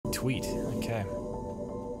tweet. Okay.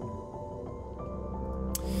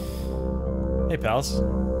 Hey, pals.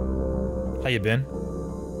 How you been?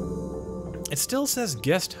 It still says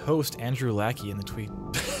guest host Andrew Lackey in the tweet.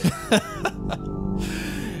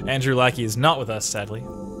 Andrew Lackey is not with us, sadly.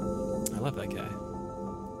 I love that guy.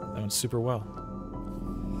 That went super well.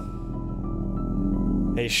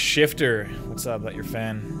 Hey, Shifter. What's up? About your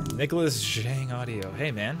fan. Nicholas Zhang Audio.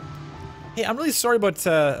 Hey, man. Hey, I'm really sorry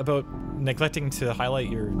about neglecting to highlight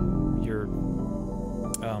your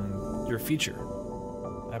feature.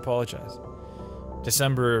 I apologize.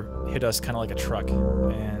 December hit us kind of like a truck,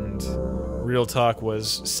 and Real Talk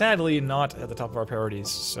was sadly not at the top of our priorities,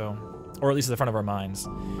 so, or at least at the front of our minds,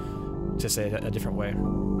 to say it a different way.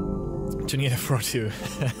 Tunita 402.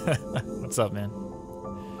 What's up, man?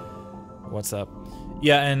 What's up?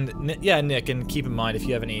 Yeah, and yeah, Nick, and keep in mind if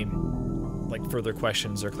you have any like further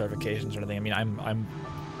questions or clarifications or anything. I mean, I'm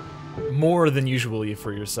more than usually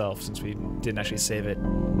for yourself, since we didn't actually save it.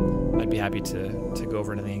 I'd be happy to go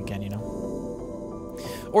over anything again, you know,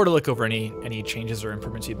 or to look over any changes or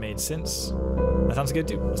improvements you've made since. That sounds good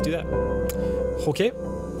too. Let's do that. Okay.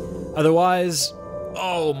 Otherwise,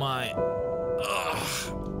 oh my.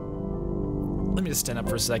 Let me just stand up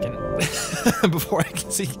for a second before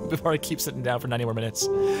I keep sitting down for 90 more minutes.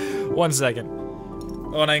 1 second.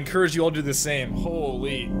 Oh, and I encourage you all to do the same.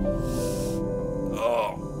 Holy.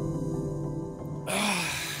 Oh.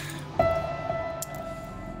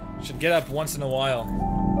 Should get up once in a while.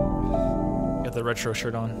 Got the retro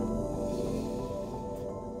shirt on.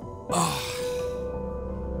 Oh.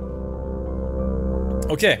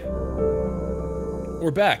 Okay.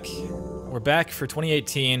 We're back. We're back for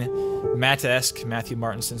 2018. Matt-esque. Matthew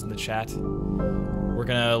Martinson's in the chat. We're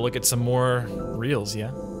gonna look at some more reels,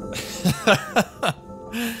 yeah?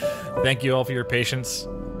 Thank you all for your patience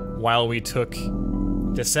while we took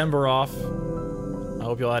December off. I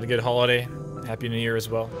hope you all had a good holiday. Happy New Year as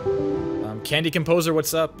well. Candy Composer,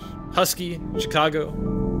 what's up? Husky, Chicago.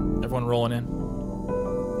 Everyone rolling in.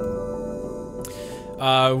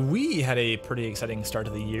 We had a pretty exciting start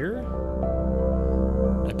to the year.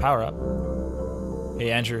 Power up.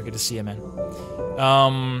 Hey, Andrew, good to see you, man.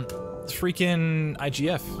 Freaking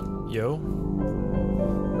IGF, yo.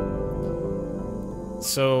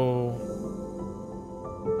 So,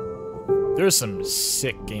 there's some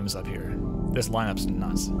sick games up here. This lineup's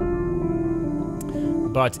nuts.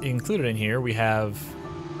 But included in here, we have,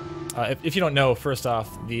 if you don't know, first off,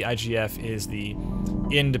 the IGF is the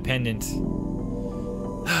Independent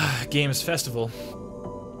Games Festival.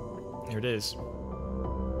 Here it is.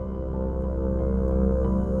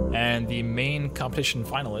 And the main competition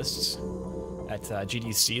finalists at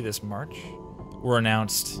GDC this March were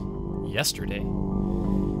announced yesterday.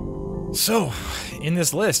 So, in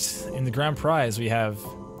this list, in the grand prize, we have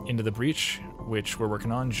Into the Breach, which we're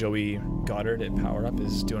working on. Joey Goddard at Power Up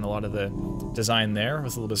is doing a lot of the design there,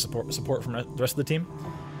 with a little bit of support from the rest of the team.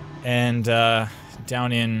 And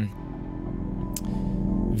down in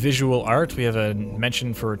visual art, we have a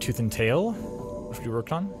mention for Tooth and Tail, which we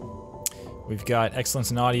worked on. We've got Excellence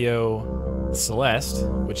in Audio Celeste,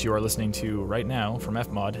 which you are listening to right now from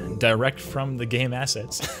FMod, direct from the game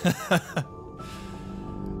assets.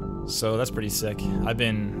 So that's pretty sick. I've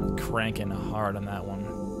been cranking hard on that one.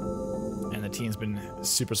 And the team's been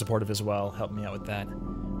super supportive as well, helping me out with that.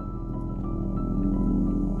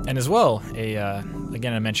 And as well,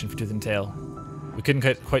 again, I mentioned for Tooth and Tail. We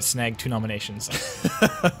couldn't quite snag 2 nominations.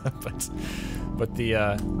 but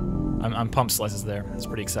I'm pumped Slices there. It's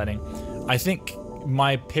pretty exciting. I think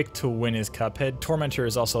my pick to win is Cuphead. Tormentor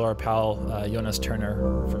is also our pal, Jonas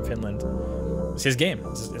Turner from Finland. It's his game.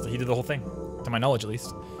 He did the whole thing, to my knowledge at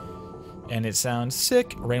least. And it sounds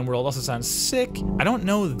sick. Rain World also sounds sick. I don't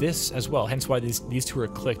know this as well, hence why these 2 are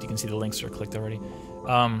clicked. You can see the links are clicked already.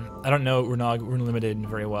 I don't know Rune Limited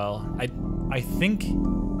very well. I think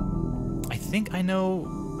I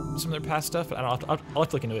know some of their past stuff, but I'll have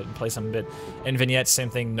to look into it and play some a bit. And Vignettes, same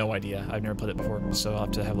thing, no idea. I've never played it before, so I'll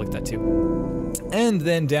have to have a look at that too. And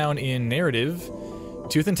then down in narrative,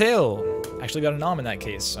 Tooth and Tail actually got a nom in that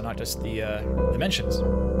case, so not just the mentions.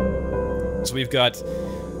 So we've got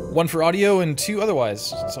 1 for audio and 2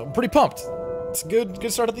 otherwise. So I'm pretty pumped. It's a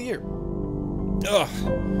good start of the year. Ugh.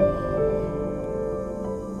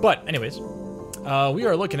 But anyways, we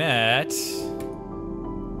are looking at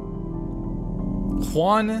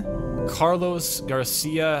Juan, Carlos,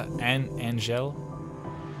 Garcia, and Angel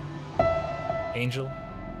for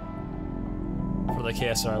the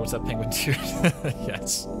KSR. What's up, Penguin Dude?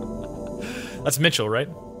 Yes. That's Mitchell, right?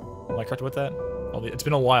 Am I correct with that? It's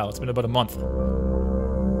been a while. It's been about a month.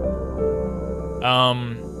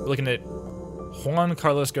 We're looking at Juan,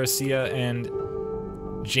 Carlos, Garcia, and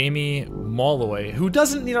Jamie Molloy, who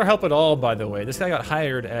doesn't need our help at all, by the way. This guy got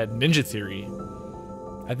hired at Ninja Theory.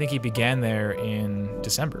 I think he began there in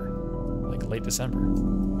December, like late December.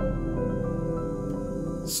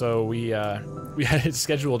 So we had it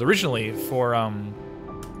scheduled originally for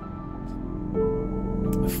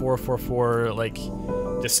like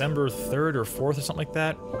December 3rd or 4th or something like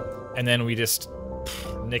that, and then we just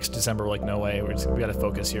nixed December. Like, no way, we got to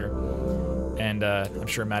focus here. And I'm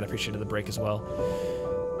sure Matt appreciated the break as well.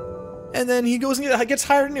 And then he goes and gets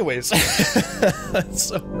hired anyways.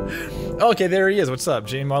 So, okay, there he is. What's up?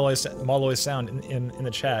 Jane Molloy Sound in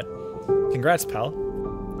the chat. Congrats, pal.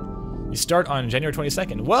 You start on January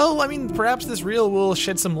 22nd. Well, I mean, perhaps this reel will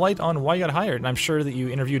shed some light on why you got hired, and I'm sure that you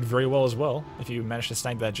interviewed very well as well, if you managed to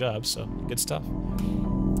snag that job, so good stuff.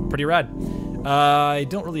 Pretty rad. I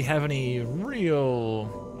don't really have any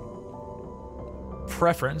real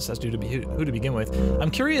preference as to who to begin with.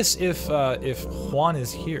 I'm curious if Juan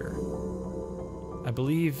is here. I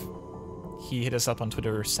believe he hit us up on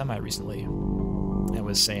Twitter semi-recently and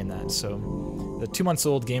was saying that, so the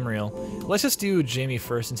 2-month-old game reel. Let's just do Jamie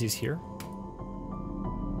first since he's here.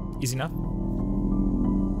 Easy enough.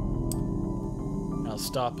 I'll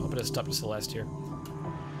stop. I'm gonna stop to Celeste here.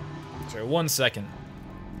 Sorry, 1 second.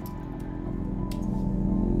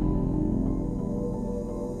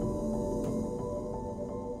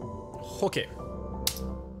 Okay.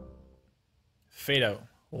 Fade out.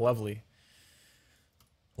 Lovely.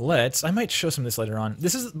 I might show some of this later on.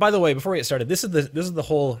 This is, by the way, before we get started, this is the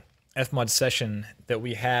whole FMod session that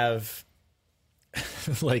we have,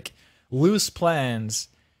 like, loose plans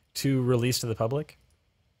to release to the public,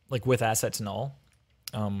 like with assets and all,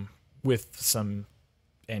 with some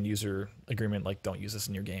end user agreement, like don't use this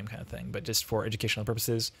in your game kind of thing, but just for educational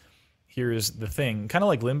purposes. Here's the thing, kind of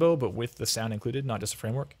like Limbo, but with the sound included, not just a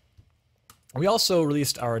framework. We also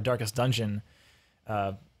released our Darkest Dungeon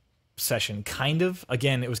session, kind of.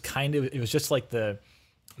 Again, it was just like the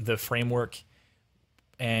framework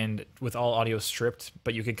and with all audio stripped,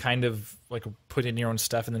 but you could kind of like put in your own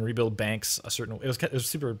stuff and then rebuild banks a certain way. It was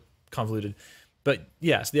super convoluted. But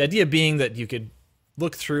yeah, so the idea being that you could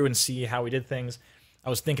look through and see how we did things. I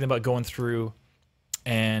was thinking about going through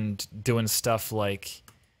and doing stuff like,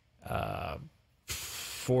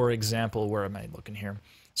 for example, where am I looking here?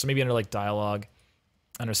 So maybe under like dialogue,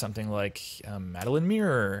 under something like Madeline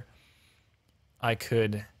Mirror, I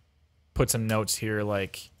could put some notes here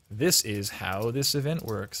like, this is how this event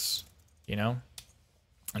works, you know?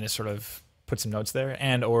 And just sort of put some notes there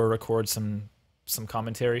and or record some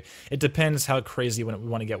commentary. It depends how crazy we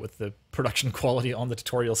want to get with the production quality on the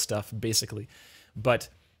tutorial stuff, basically. But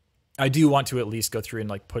I do want to at least go through and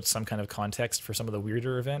like put some kind of context for some of the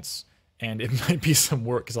weirder events. And it might be some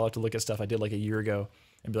work because I'll have to look at stuff I did like a year ago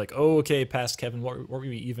and be like, oh, okay, past Kevin, what were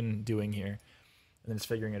we even doing here? And then just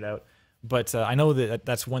figuring it out. But I know that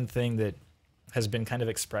that's one thing that has been kind of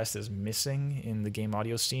expressed as missing in the game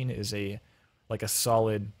audio scene is a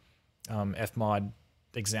solid Fmod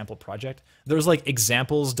example project. There's like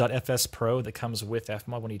examples.fs pro that comes with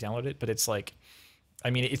Fmod when you download it, but it's like,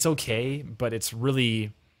 I mean, it's okay, but it's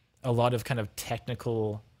really a lot of kind of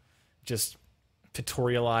technical, just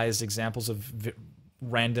tutorialized examples of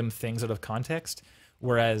random things out of context,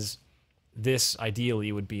 whereas this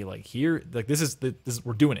ideally would be like, here, like this is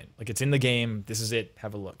we're doing it, like it's in the game, this is it,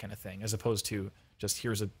 have a look kind of thing, as opposed to just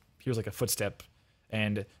here's like a footstep,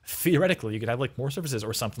 and theoretically you could have like more surfaces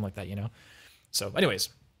or something like that, you know. So anyways,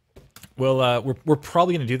 we're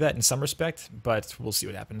probably gonna do that in some respect, but we'll see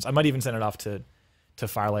what happens. I might even send it off to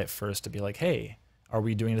Firelight first to be like, hey, are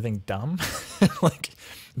we doing anything dumb? Like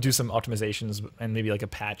do some optimizations and maybe like a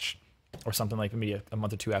patch or something, like maybe a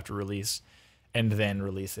month or two after release, and then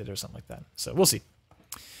release it or something like that. So we'll see.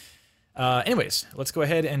 Anyways, let's go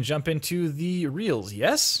ahead and jump into the reels.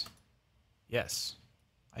 Yes? Yes.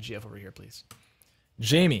 IGF over here, please.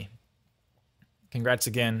 Jamie, congrats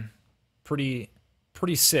again. Pretty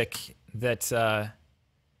sick that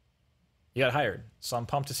you got hired. So I'm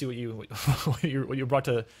pumped to see what you brought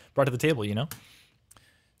to the table, you know?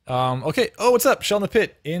 Okay. Oh, what's up? Shell in the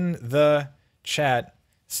Pit in the chat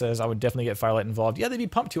says I would definitely get Firelight involved. Yeah, they'd be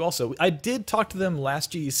pumped to also. I did talk to them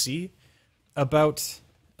last GEC about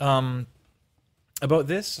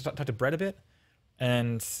this. I talked to Brett a bit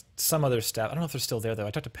and some other staff. I don't know if they're still there though.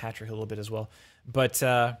 I talked to Patrick a little bit as well. But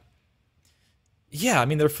yeah, I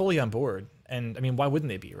mean, they're fully on board. And I mean, why wouldn't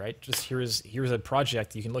they be, right? Just here's a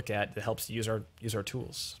project you can look at that helps use our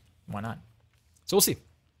tools. Why not? So we'll see.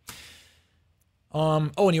 Oh,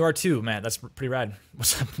 and you are too, Matt. That's pretty rad.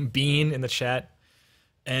 What's up, Bean in the chat?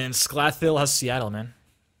 And Sclathville has Seattle, man.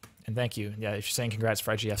 And thank you. Yeah, if you're saying congrats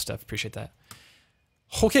for IGF stuff, appreciate that.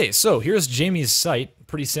 Okay, so here's Jamie's site.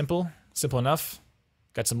 Pretty simple. Simple enough.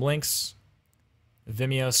 Got some links.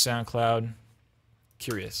 Vimeo, SoundCloud.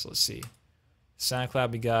 Curious. Let's see.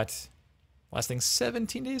 SoundCloud we got last thing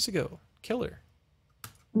 17 days ago. Killer.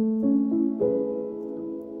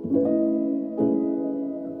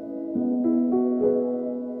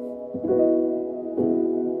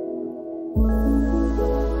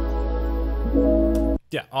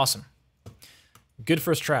 Yeah, awesome. Good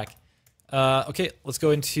first track. Okay, let's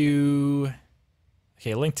go into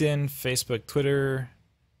LinkedIn, Facebook, Twitter,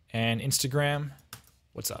 and Instagram.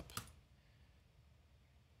 What's up?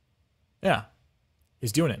 Yeah,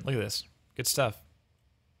 he's doing it. Look at this. Good stuff.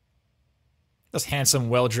 This handsome,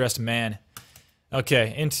 well-dressed man.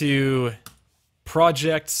 Okay, into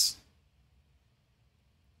projects.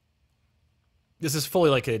 This is fully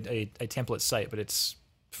like a template site, but it's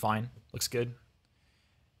fine. Looks good.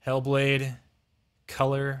 Hellblade,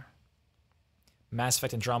 Color, Mass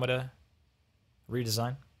Effect Andromeda,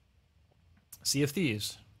 redesign. Sea of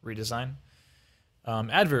Thieves, redesign.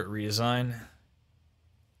 Advert, redesign.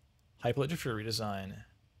 Hyperlight Drifter, redesign.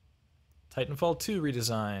 Titanfall 2,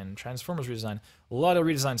 redesign. Transformers, redesign. A lot of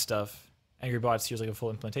redesign stuff. Angry Bots, here's like a full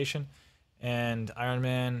implementation. And Iron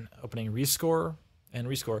Man opening Rescore and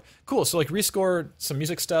Rescore. Cool, so like Rescore, some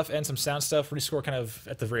music stuff and some sound stuff. Rescore kind of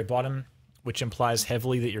at the very bottom, which implies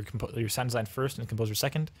heavily that your sound design first and composer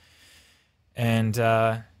second. And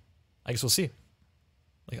I guess we'll see.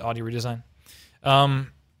 Like audio redesign. And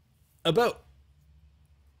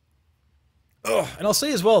I'll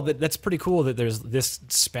say as well that that's pretty cool that there's this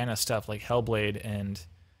span of stuff like Hellblade and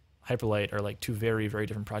Hyperlight are like two very, very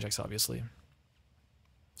different projects, obviously.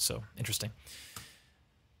 So, interesting.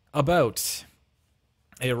 About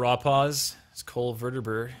a raw pause. It's Cole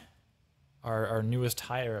Verteber, our newest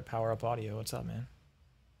hire at Power Up Audio. What's up, man?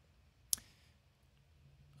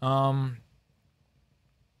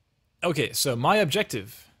 Okay, so my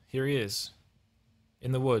objective. Here he is.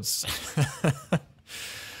 In the woods.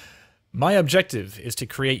 My objective is to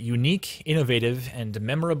create unique, innovative, and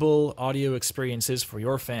memorable audio experiences for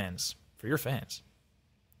your fans. For your fans.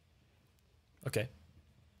 Okay.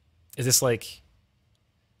 Is this like...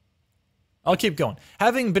 I'll keep going.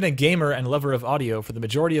 Having been a gamer and lover of audio for the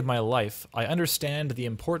majority of my life, I understand the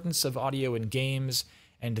importance of audio in games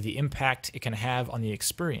and the impact it can have on the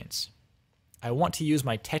experience. I want to use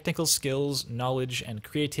my technical skills, knowledge, and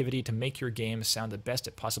creativity to make your game sound the best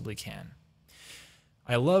it possibly can.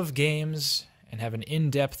 I love games and have an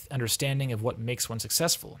in-depth understanding of what makes one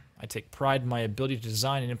successful. I take pride in my ability to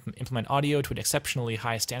design and implement audio to an exceptionally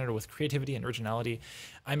high standard with creativity and originality.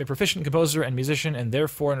 I'm a proficient composer and musician and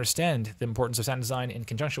therefore understand the importance of sound design in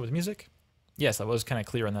conjunction with music. Yes, that was kind of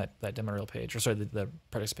clear on that demo reel page, or sorry, the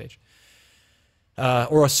projects page.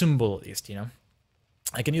 Or a symbol, at least, you know.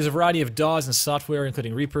 I can use a variety of DAWs and software,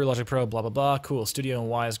 including Reaper, Logic Pro, blah, blah, blah. Cool. Studio and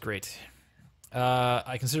Wise, great.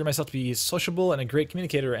 I consider myself to be sociable and a great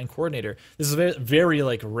communicator and coordinator. This is very, very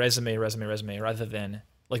like resume, rather than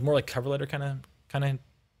like more like cover letter kind of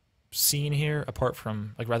scene here, apart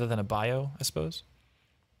from like rather than a bio, I suppose.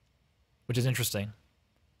 Which is interesting.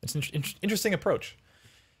 It's an interesting approach.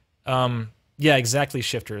 Yeah, exactly,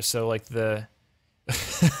 Shifter. So like the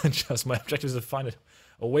just my objective is to find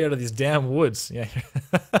a way out of these damn woods. Yeah,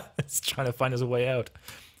 it's trying to find us a way out.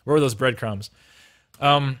 Where are those breadcrumbs?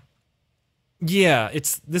 Yeah,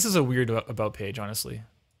 this is a weird about page, honestly.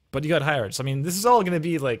 But you got hired. So I mean, this is all going to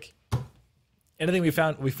be like anything we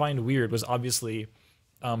find weird was obviously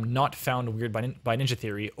not found weird by Ninja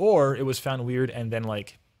Theory, or it was found weird and then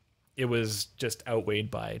like it was just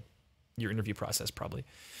outweighed by your interview process probably.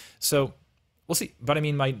 So we'll see. But I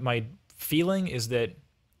mean, my feeling is that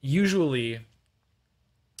usually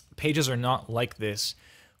pages are not like this,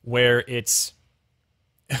 where it's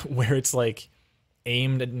like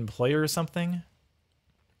aimed at an employer or something.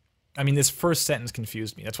 I mean, this first sentence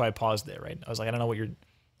confused me. That's why I paused there, right? I was like, I don't know what you're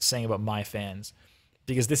saying about my fans,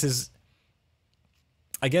 because this is,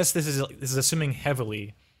 I guess this is assuming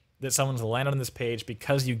heavily that someone's landed on this page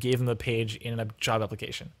because you gave them the page in a job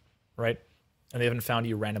application, right? And they haven't found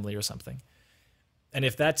you randomly or something. And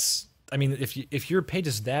if that's, I mean, if your page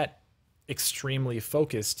is that extremely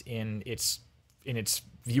focused in its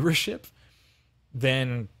viewership,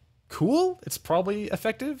 then cool, it's probably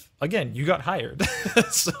effective. Again, you got hired.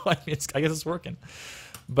 So I mean, I guess it's working.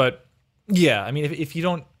 But yeah, I mean, if you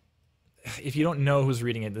don't know who's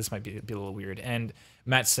reading it, this might be a little weird. And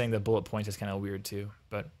Matt's saying that bullet point is kind of weird too.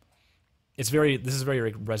 But this is very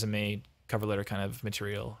like resume, cover letter kind of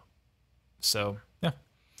material. So yeah.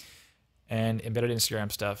 And embedded Instagram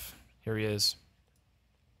stuff. Here he is.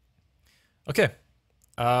 Okay.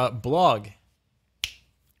 Blog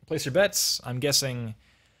Place your bets. I'm guessing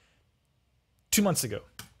 2 months ago.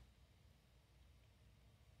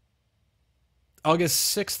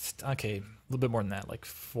 August 6th. Okay, a little bit more than that. Like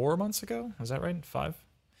 4 months ago? Is that right? 5?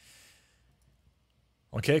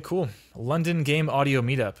 Okay, cool. London Game Audio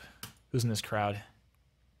Meetup. Who's in this crowd?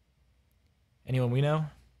 Anyone we know?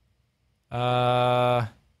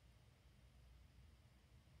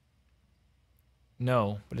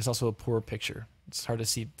 No, but it's also a poor picture. It's hard to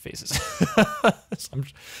see faces. I'm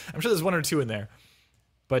sure there's 1 or 2 in there.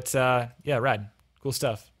 But yeah, rad. Cool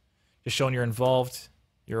stuff. Just showing you're involved,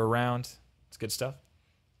 you're around. It's good stuff.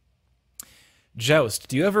 Joust,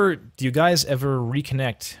 do you guys ever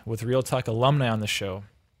reconnect with Real Talk alumni on the show?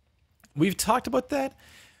 We've talked about that.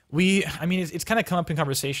 I mean, it's kind of come up in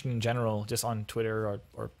conversation in general, just on Twitter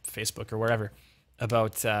or Facebook or wherever,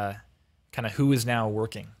 about kind of who is now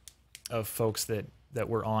working of folks that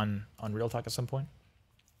were on Real Talk at some point.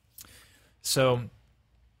 So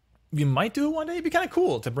we might do it one day. It'd be kind of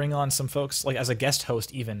cool to bring on some folks, like as a guest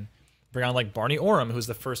host even. Bring on like Barney Oram, who's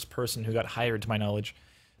the first person who got hired, to my knowledge,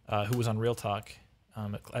 who was on Real Talk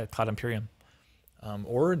at Cloud Imperium.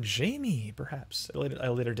 Or Jamie, perhaps, at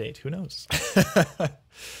a later date. Who knows?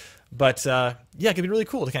 But yeah, it could be really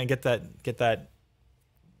cool to kind of get that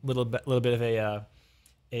little bit of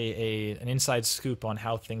an inside scoop on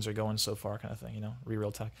how things are going so far, kind of thing. You know,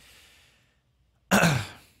 Real Talk.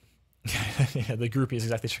 Yeah, the groupie is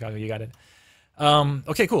exactly Chicago. You got it.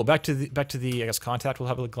 Okay, cool. Back to the I guess contact. We'll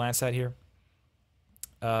have a glance at here.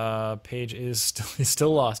 Page is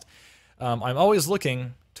still lost. I'm always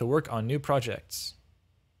looking to work on new projects.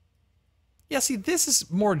 Yeah, see, this is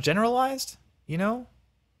more generalized, you know,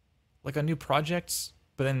 like on new projects.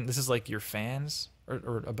 But then this is like your fans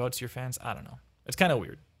or about your fans. I don't know. It's kind of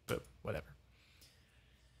weird, but whatever.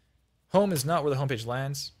 Home is not where the homepage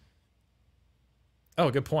lands. Oh,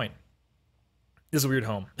 good point. This is a weird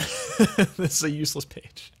home. This is a useless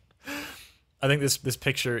page. I think this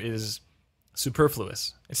picture is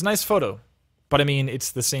superfluous. It's a nice photo, but I mean,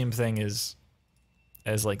 it's the same thing as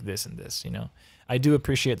like this and this, you know. I do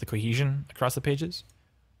appreciate the cohesion across the pages,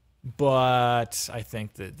 but I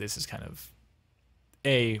think that this is kind of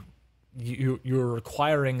you're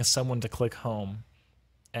requiring someone to click home,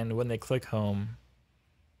 and when they click home,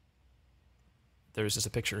 there's just a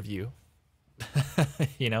picture of you,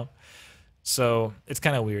 you know. So it's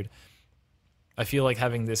kind of weird. I feel like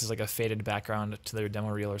having this as like a faded background to their demo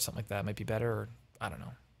reel or something like that might be better, or I don't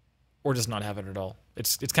know, or just not have it at all.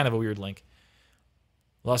 It's kind of a weird link.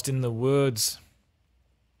 Lost in the Woods.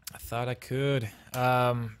 I thought I could.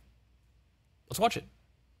 Let's watch it.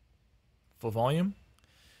 Full volume.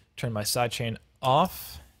 Turn my sidechain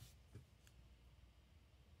off.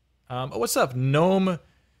 Oh, what's up, Gnome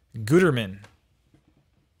Guterman?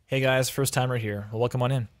 Hey guys, first timer here. Well, welcome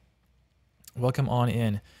on in. Welcome on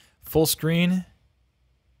in. Full screen.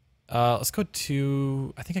 Let's go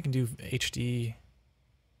to, I think I can do HD.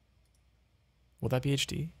 Will that be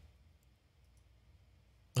HD?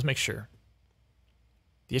 Let's make sure.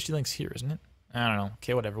 The HD link's here, isn't it? I don't know.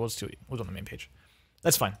 Okay, whatever. We'll just do it. We'll do it on the main page.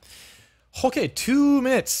 That's fine. Okay, 2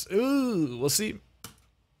 minutes. Ooh, we'll see.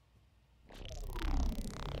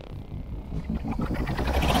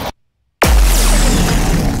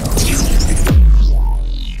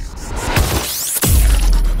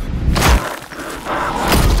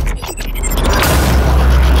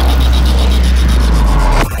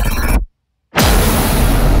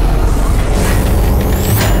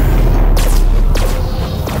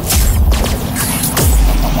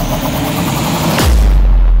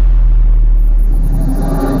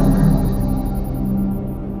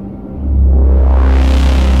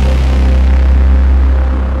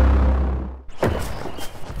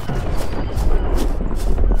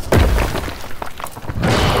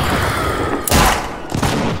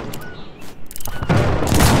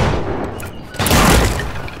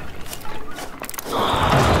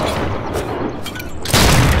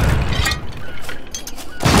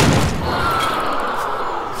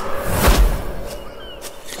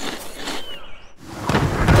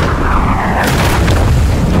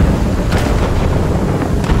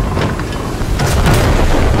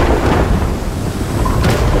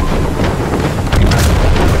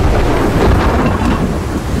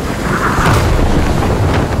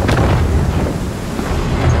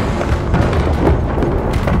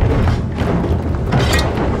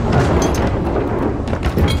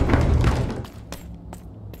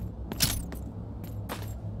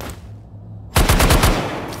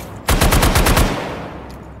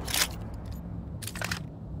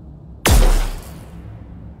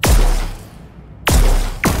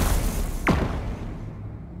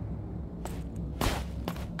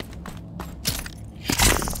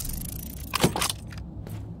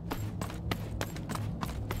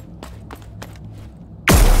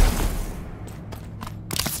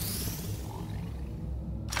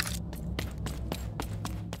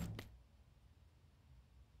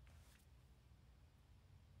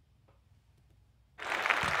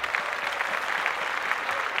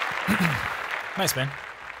 Nice, man.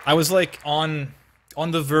 I was like on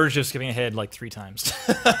the verge of skipping ahead like 3 times,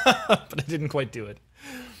 but I didn't quite do it.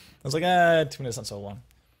 I was like, 2 minutes not so long.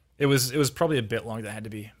 It was probably a bit longer than it had to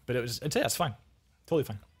be, but yeah, it's fine, totally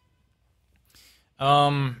fine.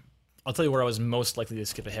 I'll tell you where I was most likely to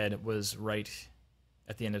skip ahead. It was right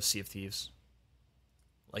at the end of Sea of Thieves.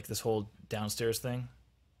 Like this whole downstairs thing.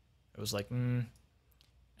 It was like, and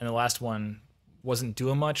the last one wasn't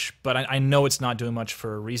doing much, but I know it's not doing much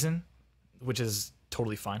for a reason, which is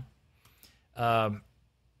totally fine. You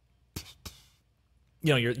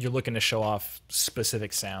know, you're looking to show off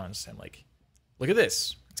specific sounds and like, look at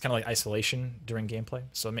this. It's kind of like isolation during gameplay,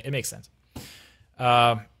 so it makes sense.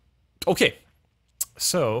 Okay,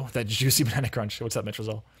 so that juicy banana crunch. What's up,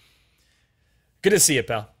 Mitchell? Good to see you,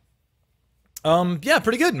 pal. Yeah,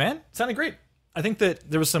 pretty good, man. Sounded great. I think that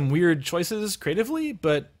there was some weird choices creatively,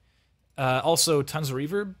 but also tons of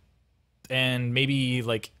reverb and maybe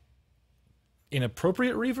like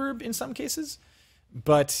inappropriate reverb in some cases.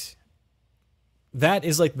 But that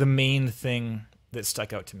is like the main thing that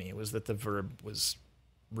stuck out to me, was that the verb was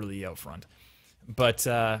really out front. But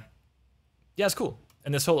yeah, it's cool.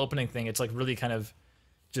 And this whole opening thing, it's like really kind of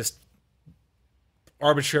just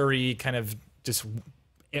arbitrary, kind of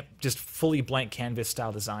just fully blank canvas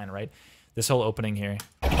style design, right? This whole opening here.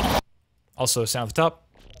 Also, sound at the top.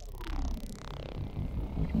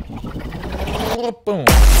 Boom.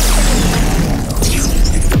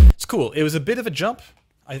 It's cool. It was a bit of a jump.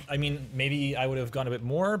 I mean, maybe I would have gone a bit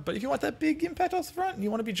more, but if you want that big impact off the front and you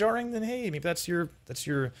want to be jarring, then hey, maybe that's your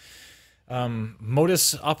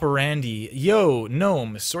modus operandi. Yo,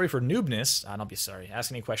 Gnome, sorry for noobness. Don't be sorry.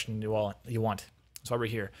 Ask any question you want. That's why we're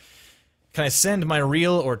here. Can I send my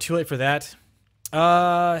reel or too late for that?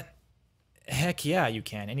 Heck yeah, you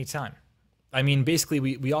can, anytime. I mean, basically,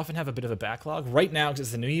 we often have a bit of a backlog. Right now, because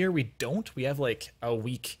it's the new year, we don't. We have like a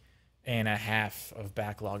week and a half of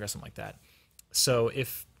backlog or something like that. So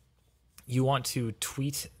if you want to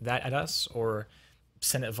tweet that at us or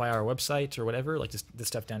send it via our website or whatever, like this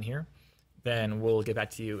stuff down here, then we'll get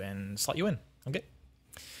back to you and slot you in. Okay.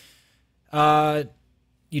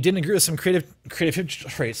 You didn't agree with some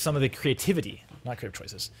some of the creativity, not creative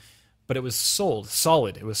choices, but it was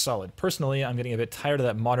solid. It was solid. Personally, I'm getting a bit tired of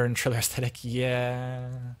that modern trailer aesthetic. Yeah.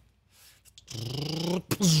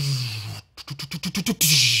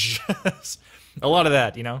 A lot of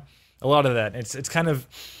that, you know? A lot of that. It's kind of,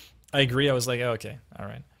 I agree. I was like, oh, okay, all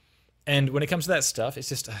right. And when it comes to that stuff, it's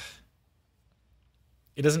just,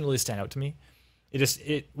 it doesn't really stand out to me.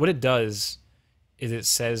 What it does is it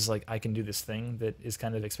says like I can do this thing that is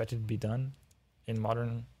kind of expected to be done in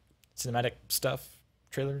modern cinematic stuff,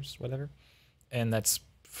 trailers, whatever, and that's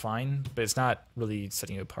fine. But it's not really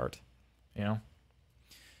setting you apart, you know.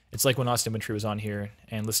 It's like when Austin Wintory was on here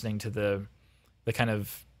and listening to the kind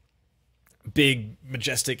of big,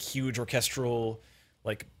 majestic, huge orchestral,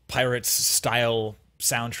 like Pirates style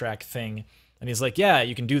soundtrack thing, and he's like, "Yeah,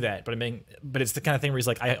 you can do that," but it's the kind of thing where he's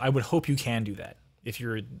like, "I would hope you can do that if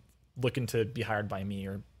you're looking to be hired by me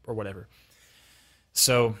or whatever."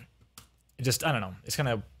 So, I don't know. It's kind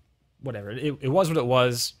of whatever. It was what it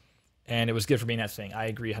was, and it was good for being that thing. I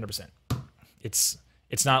agree 100%. It's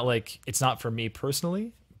not for me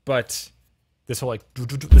personally, but this whole like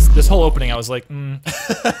this whole opening, I was like,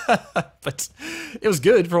 but it was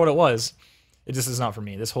good for what it was. It just is not for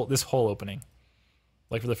me. This whole opening,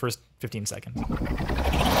 like for the first 15 seconds.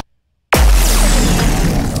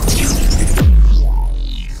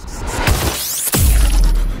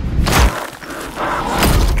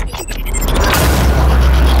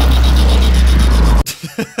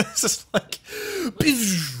 It's just like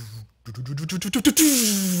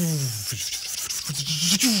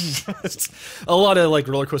it's a lot of like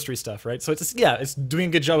roller coastery stuff, right? So it's just, yeah, it's doing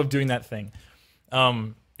a good job of doing that thing.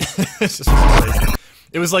 It's just crazy.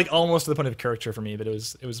 It was like almost to the point of caricature for me, but it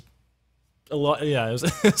was a lot. Yeah, it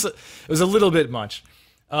was a little bit much.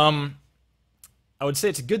 I would say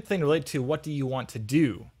it's a good thing to relate to what do you want to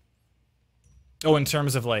do. Oh, in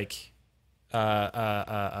terms of like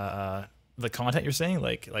the content you're saying,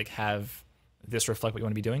 like have this reflect what you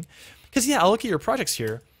want to be doing. Because yeah, I'll look at your projects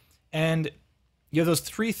here, and you have those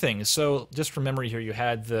 3 things. So just from memory here, you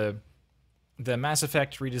had the Mass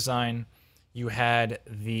Effect redesign, you had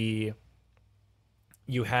the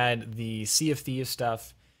Sea of Thieves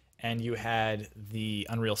stuff, and you had the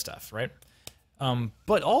Unreal stuff, right?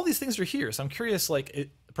 But all these things are here, so I'm curious, like,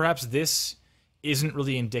 perhaps this isn't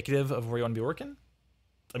really indicative of where you want to be working.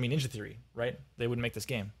 I mean, Ninja Theory, right? They wouldn't make this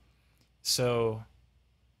game. So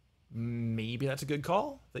maybe that's a good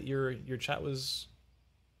call, that your chat was...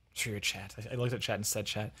 Sure, your chat. I looked at chat and said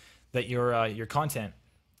chat. That your content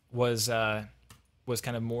was was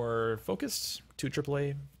kind of more focused to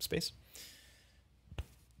AAA space.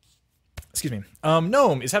 Excuse me.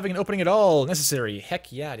 Gnome, is having an opening at all necessary?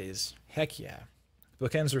 Heck yeah, it is. Heck yeah.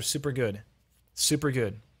 Bookends are super good. Super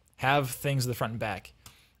good. Have things at the front and back.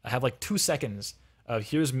 I have like 2 seconds of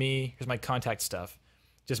here's me, here's my contact stuff.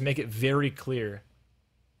 Just make it very clear.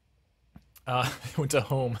 Went to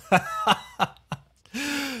home.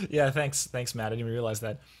 Yeah, thanks, Matt. I didn't even realize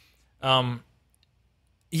that.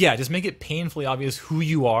 Yeah, just make it painfully obvious who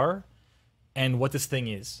you are and what this thing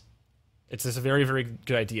is. It's just a very, very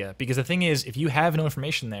good idea. Because the thing is, if you have no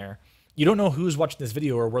information there, you don't know who's watching this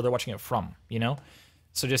video or where they're watching it from, you know?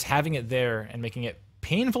 So just having it there and making it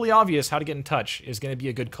painfully obvious how to get in touch is going to be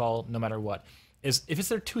a good call no matter what. If it's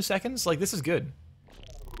there 2 seconds, like, this is good.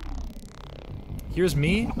 Here's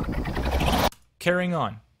me carrying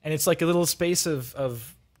on. And it's like a little space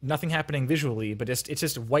of nothing happening visually, but it's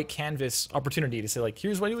just white canvas opportunity to say, like,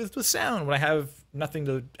 here's what I do with sound when I have nothing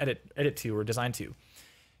to edit to or design to.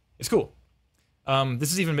 It's cool.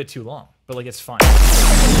 This is even a bit too long, but like, it's fine.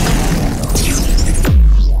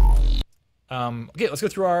 Okay, let's go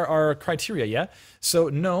through our criteria, yeah? So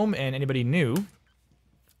Gnome and anybody new,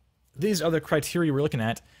 these are the criteria we're looking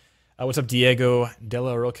at. What's up, Diego de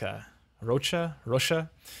la Rocha? Rocha?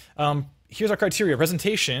 Here's our criteria: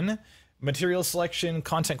 presentation, material selection,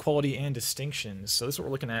 content quality, and distinctions. So this is what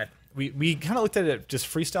we're looking at. We kind of looked at it just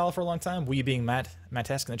freestyle for a long time. We being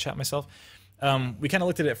Mattesk in the chat, myself. We kind of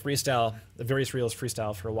looked at it freestyle, the various reels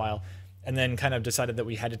freestyle for a while, and then kind of decided that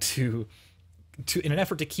we had to in an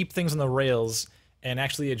effort to keep things on the rails and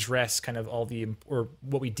actually address kind of all the, or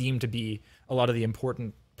what we deem to be a lot of the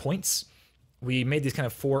important points, we made these kind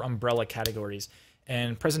of 4 umbrella categories.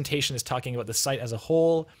 And presentation is talking about the site as a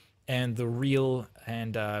whole, and the reel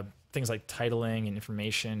and things like titling and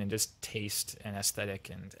information and just taste and aesthetic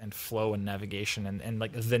and flow and navigation and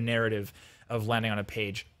like the narrative of landing on a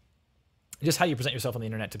page. Just how you present yourself on the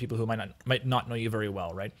internet to people who might not know you very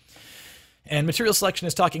well, right? And material selection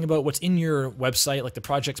is talking about what's in your website, like the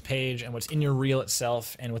projects page, and what's in your reel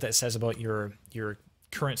itself, and what that says about your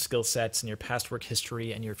current skill sets and your past work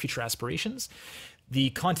history and your future aspirations. The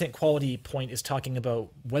content quality point is talking about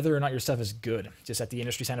whether or not your stuff is good, just at the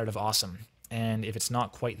industry standard of awesome. And if it's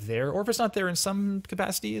not quite there, or if it's not there in some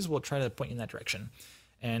capacities, we'll try to point you in that direction,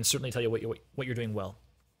 and certainly tell you what you're doing well.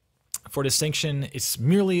 For distinction, it's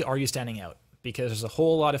merely, are you standing out? Because there's a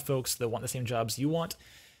whole lot of folks that want the same jobs you want.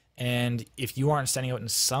 And if you aren't standing out in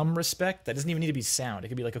some respect, that doesn't even need to be sound. It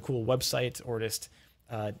could be like a cool website, or just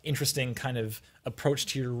interesting kind of approach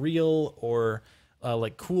to your reel, or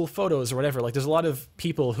like cool photos or whatever. Like, there's a lot of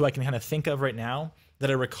people who I can kind of think of right now that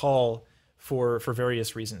I recall for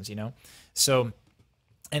various reasons, you know? So,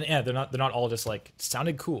 and yeah, they're not all just like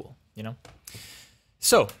sounded cool, you know?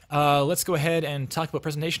 So let's go ahead and talk about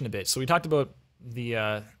presentation a bit. So we talked about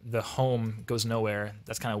the home goes nowhere.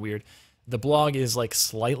 That's kind of weird. The blog is like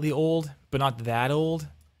slightly old, but not that old.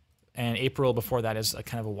 And April before that is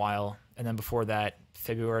kind of a while. And then before that,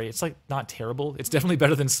 February. It's like not terrible. It's definitely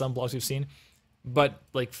better than some blogs we've seen. But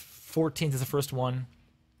like 14th is the first one.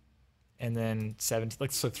 And then 17th,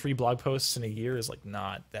 like, so 3 blog posts in a year is like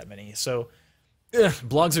not that many. So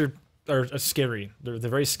blogs are scary. They're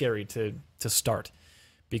very scary to start,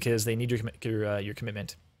 because they need your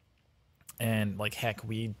commitment. And like, heck,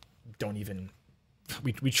 we don't even,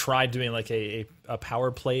 we tried doing like a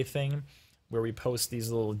power play thing where we post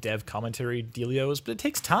these little dev commentary dealios, but it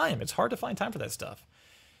takes time. It's hard to find time for that stuff.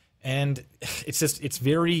 And it's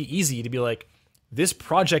very easy to be like, this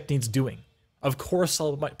project needs doing. Of course,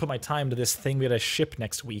 I'll put my time to this thing we gotta ship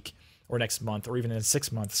next week or next month or even in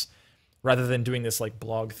 6 months, rather than doing this like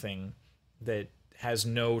blog thing that has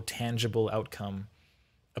no tangible outcome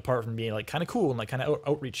apart from being like kind of cool and like kind of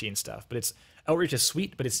outreachy and stuff. But it's, outreach is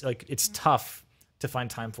sweet, but it's like, it's tough to find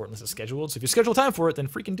time for it unless it's scheduled. So if you schedule time for it, then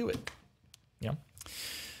freaking do it. You know?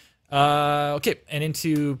 Okay, and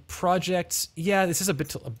into projects. Yeah, this is a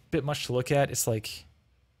bit much to look at. It's like,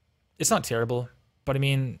 it's not terrible, but I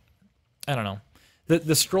mean, I don't know.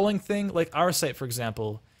 The scrolling thing, like our site, for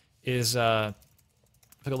example, is .com.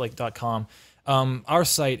 Our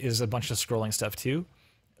site is a bunch of scrolling stuff too,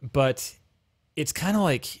 but it's kind of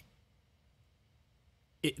like,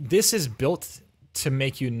 this is built to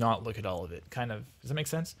make you not look at all of it, kind of. Does that make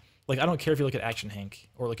sense? Like, I don't care if you look at Action Hank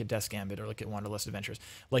or look at Death's Gambit or look at Wanderlust Adventures.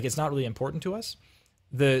 Like, it's not really important to us.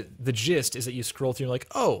 The gist is that you scroll through and you're like,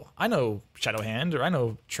 oh, I know Shadow Hand, or I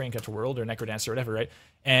know Train Catcher World, or Necrodancer, or whatever, right?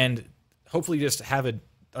 And hopefully you just have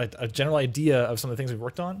a general idea of some of the things we've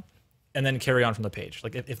worked on, and then carry on from the page.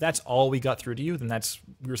 Like, if that's all we got through to you, then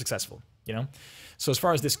we were successful, you know? So as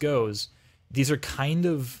far as this goes, these are kind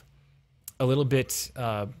of a little bit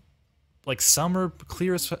like some are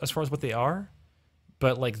clear as far as what they are,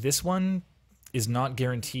 but like this one is not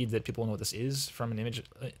guaranteed that people know what this is from an image,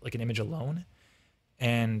 like an image alone.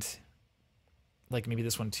 And like maybe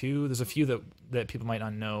this one too, there's a few that people might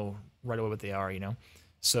not know right away what they are, you know?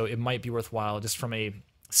 So it might be worthwhile just from a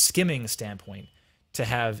skimming standpoint to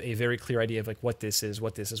have a very clear idea of like what this is,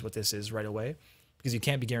 what this is, what this is right away, because you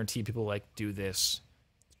can't be guaranteed people like do this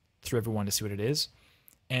through everyone to see what it is.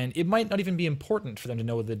 And it might not even be important for them to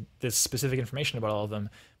know this specific information about all of them,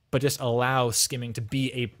 but just allow skimming to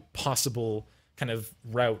be a possible kind of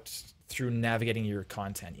route through navigating your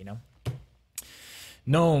content, you know?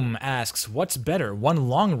 Gnome asks, what's better, one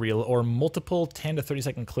long reel or multiple 10 to 30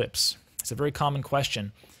 second clips? It's a very common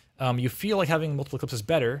question. You feel like having multiple clips is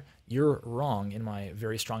better. You're wrong, in my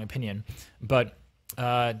very strong opinion. But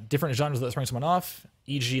different genres that throwing someone off,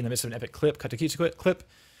 e.g. in the midst of an epic clip, cut to cute clip.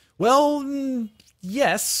 Well,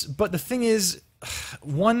 yes, but the thing is,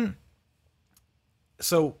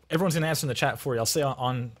 so everyone's going to answer in the chat for you. I'll say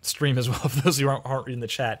on stream as well for those who aren't reading the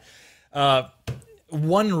chat.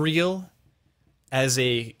 One reel as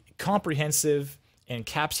a comprehensive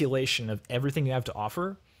encapsulation of everything you have to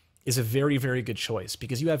offer is a very, very good choice,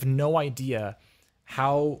 because you have no idea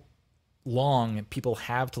how long people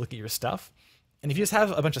have to look at your stuff. And if you just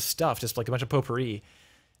have a bunch of stuff, just like a bunch of potpourri,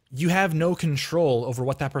 you have no control over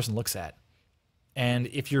what that person looks at. And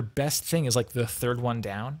if your best thing is like the third one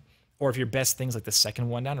down, or if your best thing is like the second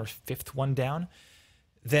one down or fifth one down,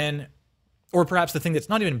 then, or perhaps the thing that's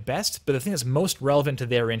not even best, but the thing that's most relevant to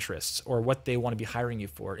their interests or what they want to be hiring you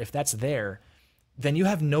for, if that's there, then you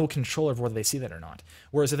have no control over whether they see that or not.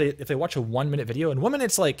 Whereas if they watch a 1 minute video, and 1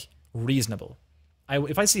 minute's like reasonable.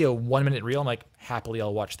 If I see a 1 minute reel, I'm like, happily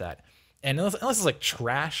I'll watch that. And unless it's like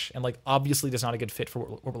trash and like obviously just not a good fit for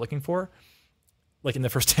what we're looking for, like in the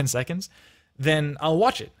first 10 seconds, then I'll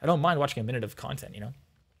watch it. I don't mind watching a minute of content, you know?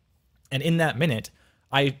 And in that minute,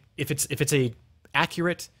 if it's an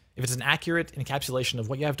accurate encapsulation of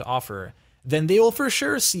what you have to offer, then they will for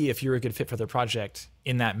sure see if you're a good fit for their project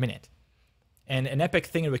in that minute. And an epic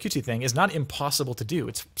thing and a cutesy thing is not impossible to do.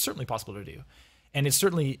 It's certainly possible to do. And it's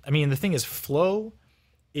certainly, I mean, the thing is, flow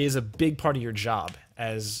is a big part of your job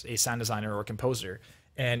as a sound designer or composer.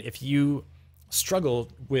 And if you struggle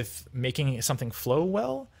with making something flow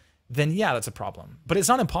well, then yeah, that's a problem. But it's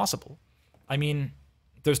not impossible. I mean,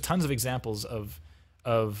 there's tons of examples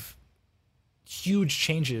of huge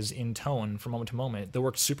changes in tone from moment to moment that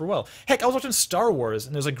worked super well. Heck, I was watching Star Wars,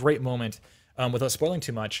 and there's a great moment, without spoiling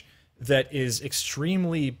too much, that is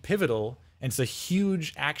extremely pivotal, and it's a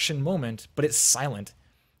huge action moment, but it's silent.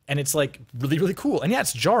 And it's like really, really cool. And yeah,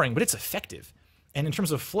 it's jarring, but it's effective. And in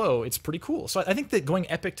terms of flow, it's pretty cool. So I think that going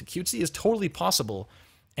epic to cutesy is totally possible.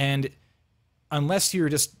 And unless you're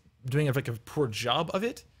just doing like a poor job of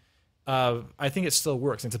it, I think it still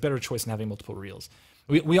works. And it's a better choice than having multiple reels.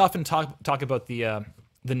 We often talk about the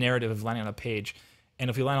narrative of landing on a page. And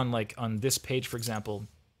if we land on this page, for example,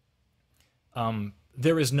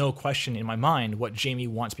 there is no question in my mind what Jamie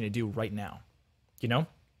wants me to do right now. You know?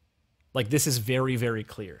 Like, this is very, very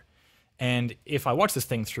clear. And if I watch this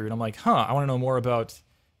thing through and I'm like, I want to know more about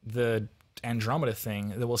the Andromeda thing,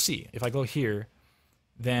 then we'll see. If I go here,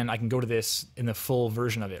 then I can go to this in the full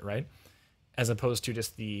version of it, right? As opposed to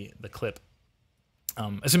just the clip.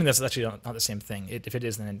 Assuming that's actually not the same thing. If it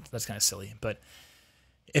is, then that's kind of silly. But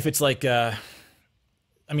if it's like, I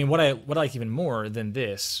mean, what I like even more than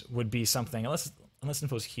this would be something, unless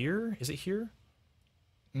info's here, is it here?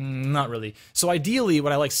 Not really. So ideally,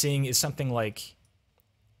 what I like seeing is something like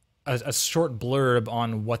a short blurb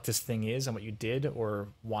on what this thing is and what you did or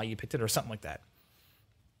why you picked it or something like that.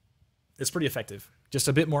 It's pretty effective. Just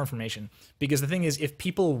a bit more information. Because the thing is, if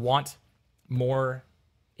people want more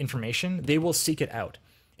information, they will seek it out.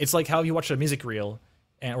 It's like how you watch a music reel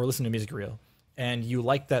or listen to a music reel and you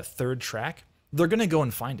like that third track, they're going to go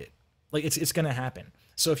and find it. Like, it's going to happen.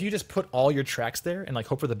 So if you just put all your tracks there and like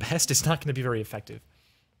hope for the best, it's not going to be very effective.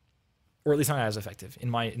 Or at least not as effective,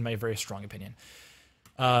 in my very strong opinion.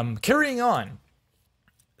 Carrying on.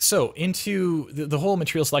 So into the whole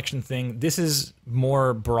material selection thing, this is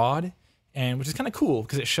more broad, and which is kind of cool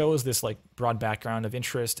because it shows this like broad background of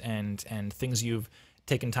interest and things you've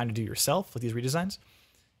taken time to do yourself with these redesigns.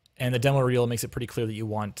 And the demo reel makes it pretty clear that you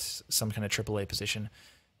want some kind of AAA position.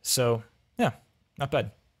 So yeah, not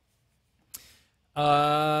bad.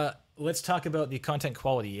 Let's talk about the content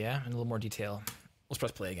quality, yeah, in a little more detail. Let's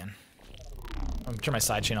press play again. I'm gonna turn my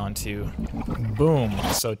sidechain on too. Boom.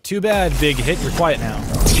 So too bad, big hit. You're quiet now.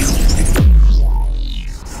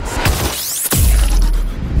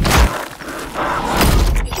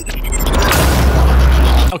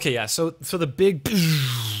 Okay, yeah. So the big,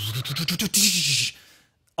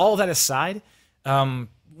 all that aside,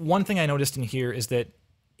 one thing I noticed in here is that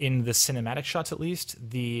in the cinematic shots, at least,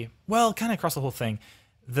 well, kind of across the whole thing,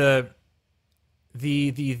 the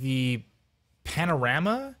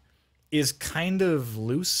panorama is kind of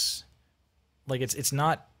loose. Like it's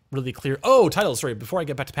not really clear. Oh, titles. Sorry, before I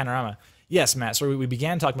get back to panorama. Yes, Matt. Sorry, we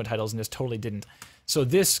began talking about titles and just totally didn't. So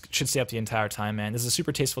this should stay up the entire time, man. This is a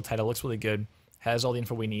super tasteful title. Looks really good. Has all the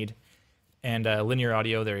info we need. And linear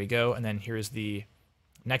audio, there you go. And then here's the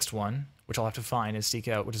next one, which I'll have to find and seek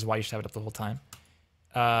out, which is why you should have it up the whole time.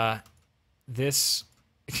 This,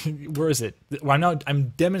 where is it? Well,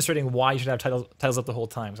 I'm demonstrating why you should have titles up the whole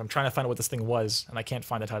time. So I'm trying to find out what this thing was, and I can't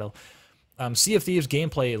find the title. Sea of Thieves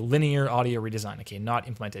gameplay linear audio redesign. Okay, not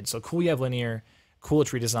implemented. So cool you have linear. Cool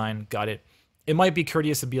it's redesign. Got it. It might be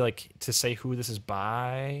courteous to be like, to say who this is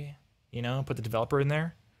by, you know, put the developer in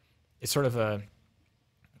there. It's sort of a,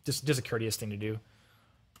 just a courteous thing to do.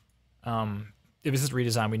 If this is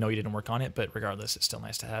redesign, we know you didn't work on it, but regardless, it's still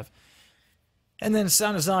nice to have. And then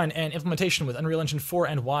sound design and implementation with Unreal Engine 4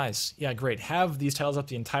 and Wise. Yeah, great. Have these titles up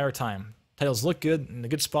the entire time. Titles look good, in a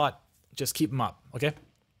good spot. Just keep them up, okay?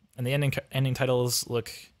 And the ending titles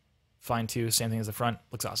look fine too. Same thing as the front.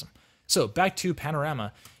 Looks awesome. So back to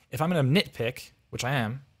panorama. If I'm going to nitpick, which I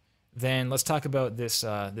am, then let's talk about this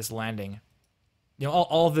this landing. You know,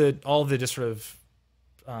 all the just sort of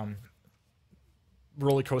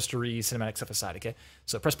roller coastery cinematic stuff aside. Okay,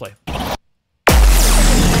 so press play.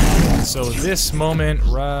 So this moment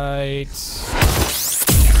right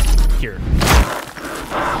here.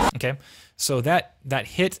 Okay, so that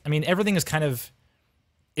hit. I mean, everything is kind of.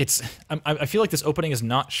 I feel like this opening is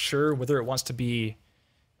not sure whether it wants to be,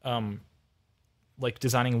 like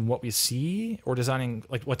designing what we see, or designing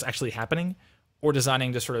like what's actually happening, or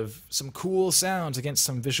designing just sort of some cool sounds against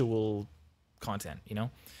some visual content, you know?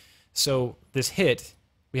 So this hit,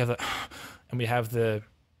 we have and we have the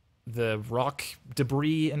rock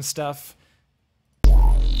debris and stuff,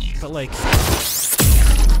 but like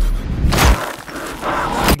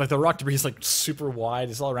the rock debris is like super wide,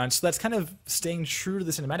 it's all around, so that's kind of staying true to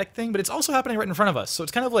the cinematic thing, but it's also happening right in front of us, so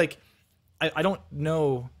it's kind of like, I don't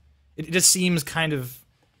know, it just seems kind of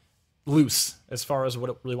loose as far as what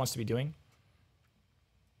it really wants to be doing.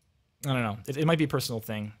 I don't know, it might be a personal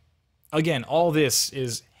thing. Again, all this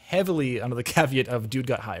is heavily under the caveat of dude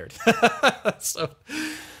got hired. So,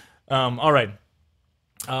 all right.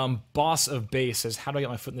 Boss of Bass says, how do I get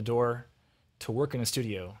my foot in the door to work in a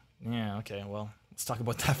studio? Yeah, okay, well, let's talk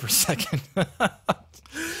about that for a second.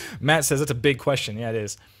 Matt says, that's a big question. Yeah, it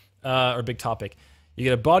is. Or a big topic. You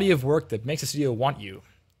get a body of work that makes a studio want you.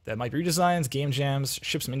 That might be redesigns, game jams,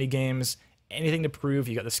 ship some indie games, anything to prove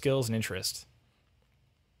you got the skills and interest.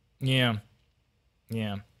 Yeah.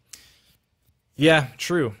 Yeah. Yeah,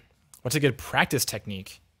 true. What's a good practice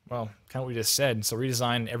technique? Well, kind of what we just said. So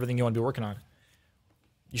redesign everything you want to be working on.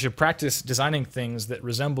 You should practice designing things that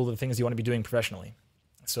resemble the things you want to be doing professionally.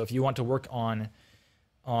 So if you want to work on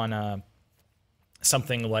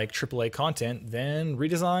something like AAA content, then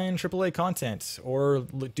redesign AAA content, or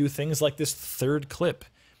do things like this third clip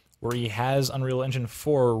where he has Unreal Engine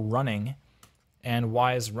 4 running and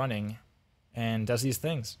Wise running and does these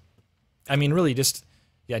things. I mean, really, just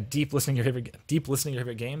deep listening to your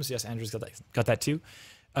favorite games. Yes, Andrew's got that too.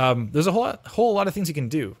 There's a whole lot of things you can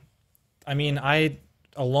do. I mean, a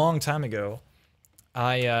long time ago,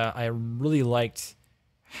 I really liked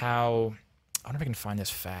how, I wonder if I can find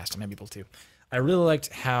this fast. I might be able to. I really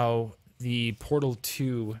liked how the Portal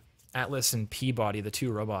 2 Atlas and Peabody, the two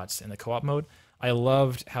robots in the co-op mode, I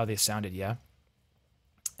loved how they sounded, yeah?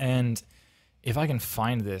 And if I can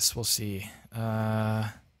find this, we'll see.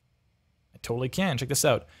 I totally can. Check this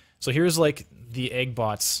out. So here's like the egg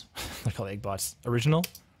bots. They're called egg bots. Original.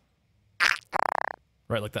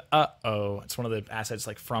 Right, like the uh-oh. It's one of the assets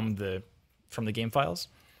like from the game files.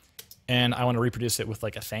 And I want to reproduce it with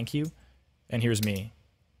like a thank you. And here's me.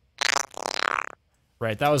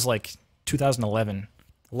 Right, that was like 2011,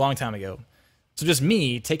 a long time ago. So just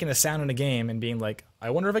me taking a sound in a game and being like, I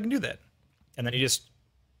wonder if I can do that. And then you just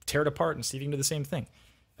tear it apart and see if you can do the same thing.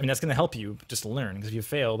 I mean, that's going to help you just learn, because if you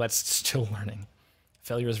fail, that's still learning.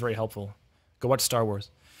 Failure is very helpful. Go watch Star Wars.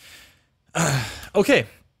 Okay,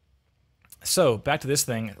 so back to this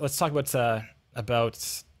thing. Let's talk about the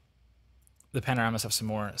panorama stuff some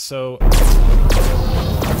more. So,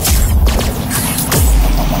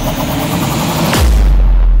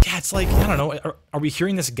 yeah, it's like, I don't know. Are we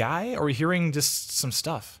hearing this guy, or are we hearing just some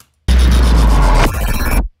stuff?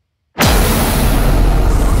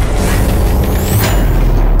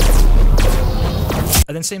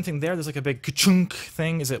 And then same thing there, there's like a big ka-chunk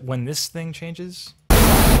thing. Is it when this thing changes?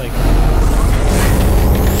 Like,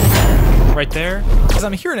 right there, because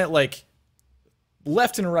I'm hearing it like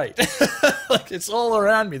left and right. Like it's all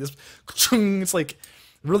around me. This, it's like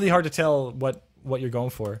really hard to tell what you're going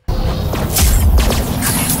for.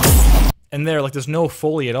 And there, like, there's no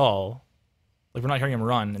Foley at all. Like, we're not hearing him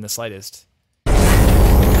run in the slightest.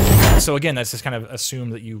 So again, that's just kind of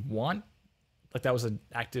assumed that you want, like that was an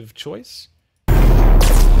active choice.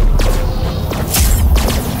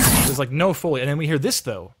 There's like no Foley, and then we hear this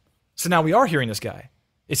though. So now we are hearing this guy.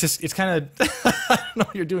 It's just, it's kind of, I don't know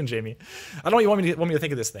what you're doing, Jamie. I don't know what you want me to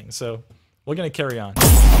think of this thing, so we're gonna carry on.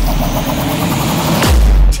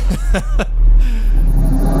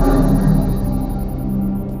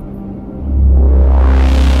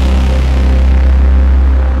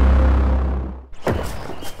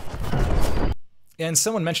 And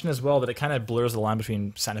someone mentioned as well that it kind of blurs the line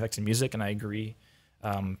between sound effects and music, and I agree.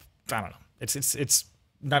 I don't know. It's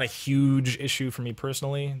not a huge issue for me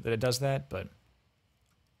personally that it does that, but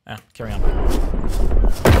carry on.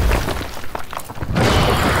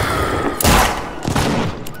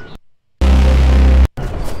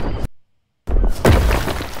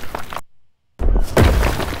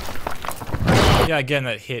 Yeah, again,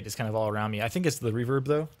 that hit is kind of all around me. I think it's the reverb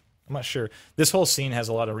though. I'm not sure. This whole scene has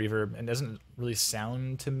a lot of reverb and doesn't really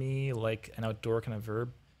sound to me like an outdoor kind of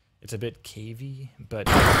verb. It's a bit cavey, but...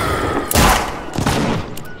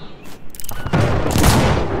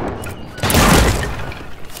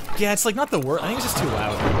 Yeah, it's like not the worst. I think it's just too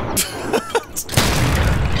loud.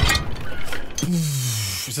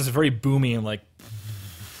 It's just very boomy and like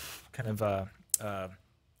kind of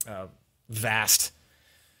vast.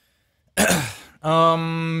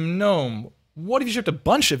 No. What if you shipped a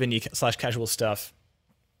bunch of indie/casual stuff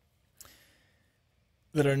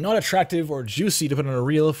that are not attractive or juicy to put on a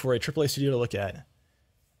reel for a AAA studio to look at?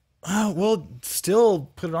 Well,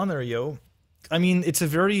 still put it on there, yo. I mean, it's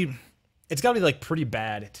gotta be like pretty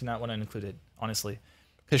bad to not want to include it, honestly.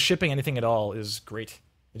 Because shipping anything at all is great.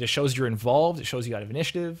 It just shows you're involved, it shows you got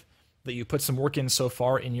initiative, that you put some work in so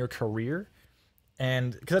far in your career.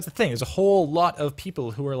 And, because that's the thing, there's a whole lot of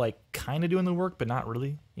people who are like kind of doing the work, but not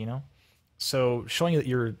really, you know? So showing that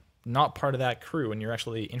you're not part of that crew and you're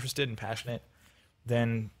actually interested and passionate,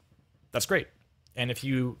 then that's great. And if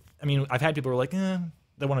you, I mean, I've had people who are like,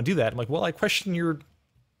 they want to do that. I'm like, well, I question your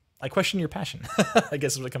passion. I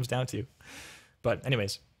guess is what it comes down to. But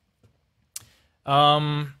anyways,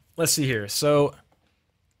 let's see here. So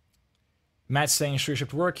Matt's saying studio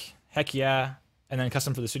shipped work, heck yeah. And then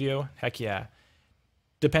custom for the studio, heck yeah.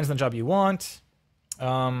 Depends on the job you want.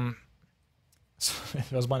 So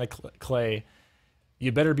if I was buying a clay,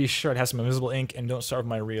 you better be sure it has some invisible ink and don't starve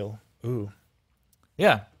my reel. Ooh,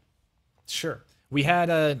 yeah, sure. We had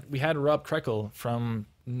Rob Krekel from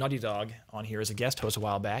Naughty Dog on here as a guest host a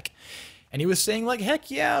while back, and he was saying like, heck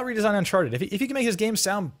yeah, I'll redesign Uncharted. If you can make his game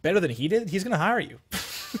sound better than he did, he's gonna hire you.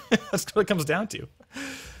 That's what it comes down to.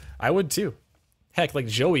 I would too. Heck, like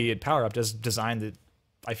Joey at Power Up does design that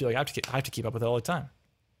I feel like I have to keep up with it all the time.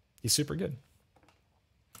 He's super good.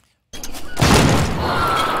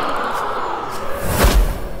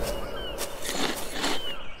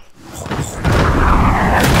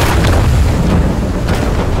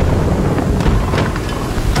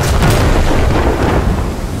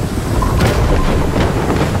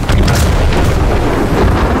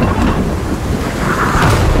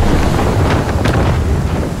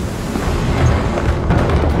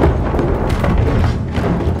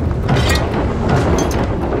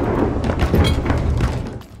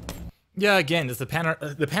 Yeah, again, the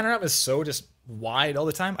panorama is so just wide all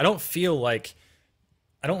the time. I don't feel like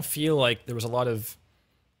there was a lot of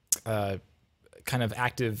kind of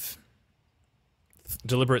active,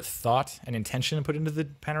 deliberate thought and intention put into the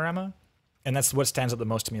panorama, and that's what stands out the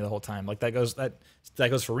most to me the whole time. Like that goes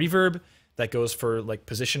for reverb, that goes for like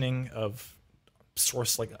positioning of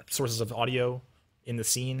sources of audio in the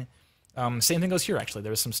scene. Same thing goes here. Actually,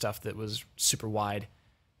 there was some stuff that was super wide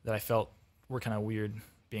that I felt were kind of weird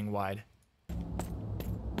being wide.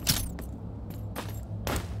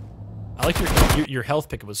 I like your health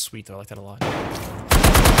pick was sweet though. I like that a lot.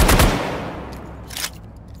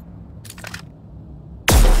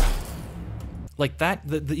 Like that,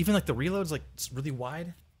 even like the reloads, like it's really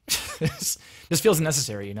wide. This feels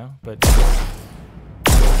necessary, you know. But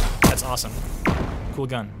that's awesome. Cool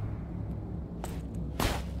gun.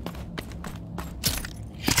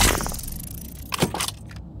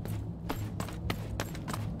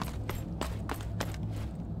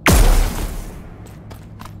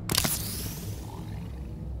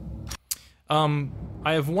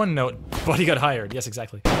 I have one note. Buddy got hired. Yes,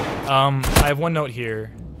 exactly. I have one note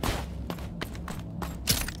here.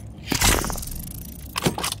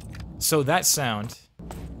 So that sound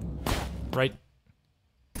right?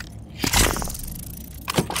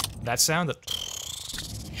 That sound,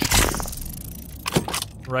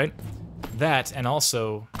 right? That, and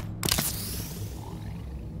also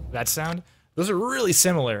that sound, those are really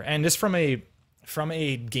similar. And just from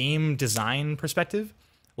a game design perspective,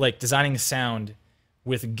 like designing sound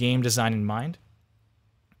with game design in mind,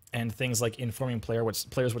 and things like informing players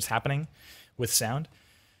what's happening with sound,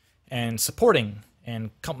 and supporting and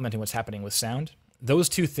complementing what's happening with sound, those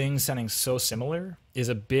two things sounding so similar is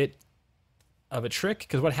a bit of a trick,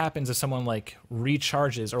 because what happens if someone like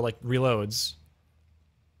recharges or like reloads,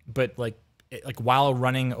 but like while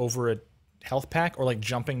running over a health pack or like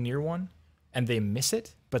jumping near one, and they miss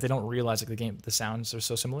it, but they don't realize like the sounds are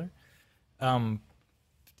so similar.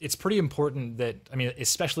 It's pretty important that, I mean,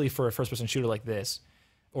 especially for a first-person shooter like this,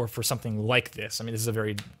 or for something like this. I mean, this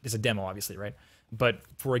is a demo, obviously, right? But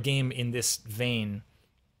for a game in this vein,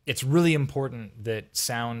 it's really important that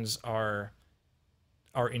sounds are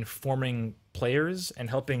informing players and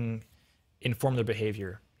helping inform their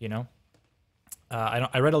behavior. You know,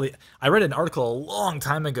 I read an article a long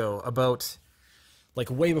time ago about, like,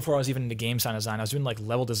 way before I was even into game sound design. I was doing like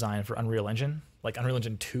level design for Unreal Engine, like Unreal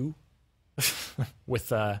Engine 2,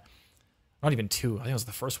 with not even 2. I think it was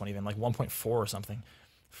the first one, even like 1.4 or something,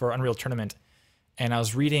 for Unreal Tournament. And I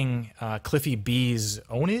was reading Cliffy B's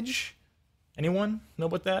Ownage. Anyone know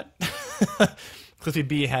about that? Cliffy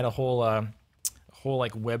B had a whole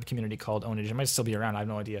like web community called Ownage. It might still be around. I have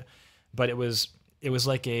no idea, but it was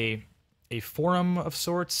like a forum of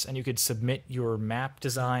sorts, and you could submit your map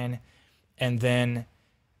design, and then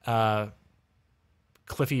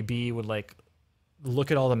Cliffy B would like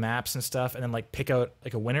look at all the maps and stuff, and then like pick out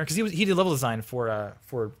like a winner, because he did level design for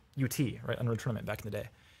UT, right, Unreal Tournament back in the day,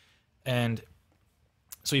 and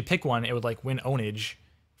so you pick one, it would like win Ownage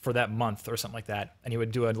for that month or something like that, and he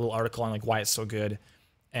would do a little article on like why it's so good,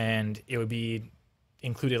 and it would be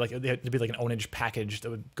included, like it'd be like an Ownage package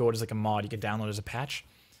that would go as like a mod you could download as a patch,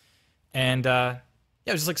 and yeah,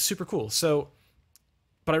 it was just like super cool. So,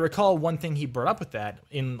 but I recall one thing he brought up with that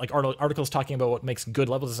in like articles talking about what makes good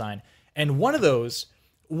level design, and one of those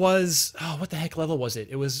was, oh, what the heck level was it?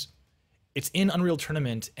 It's in Unreal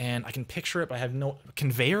Tournament, and I can picture it, but I have no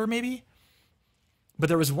conveyor maybe. But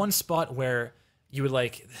there was one spot where you would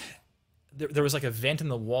like, there was like a vent in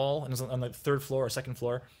the wall, and it was on the 3rd floor or 2nd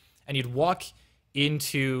floor, and you'd walk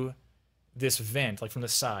into this vent like from the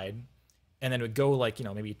side, and then it would go like, you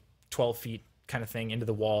know, maybe 12 feet kind of thing into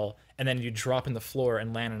the wall, and then you'd drop in the floor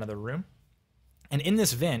and land in another room. And in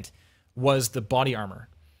this vent was the body armor,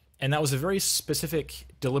 and that was a very specific,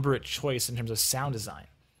 deliberate choice in terms of sound design,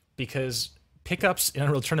 because pickups in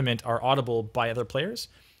Unreal Tournament are audible by other players.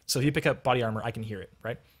 So if you pick up body armor, I can hear it,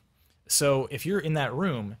 right? So if you're in that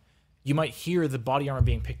room, you might hear the body armor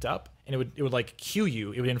being picked up, and it would like cue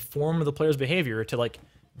you. It would inform the player's behavior to like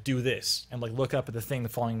do this and like look up at the thing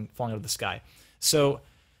falling out of the sky. So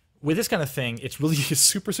with this kind of thing, it's really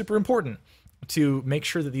super, super important to make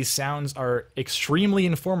sure that these sounds are extremely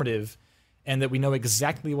informative, and that we know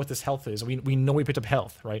exactly what this health is. We know we picked up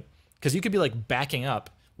health, right? Because you could be like backing up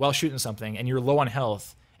while shooting something, and you're low on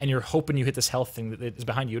health, and you're hoping you hit this health thing that is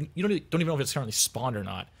behind you. You don't even know if it's currently spawned or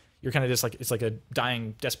not. You're kind of just like, it's like a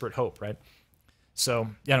dying, desperate hope, right? So,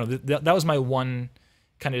 yeah, no, that was my one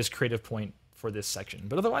kind of just creative point for this section.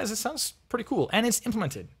 But otherwise, it sounds pretty cool, and it's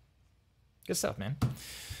implemented. Good stuff, man.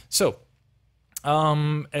 So,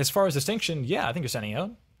 as far as distinction, yeah, I think you're standing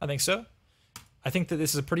out. I think so. I think that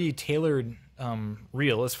this is a pretty tailored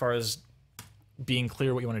reel as far as being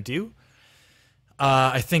clear what you want to do.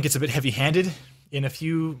 I think it's a bit heavy-handed in a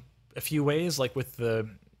few ways, like with the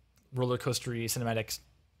roller coastery cinematic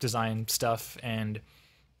design stuff, and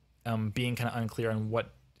being kind of unclear on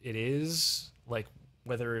what it is, like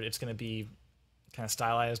whether it's going to be kind of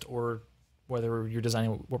stylized or whether you're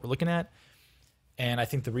designing what we're looking at. And I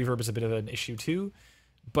think the reverb is a bit of an issue too,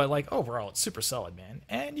 but like overall, it's super solid, man.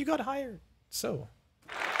 And you got hired, so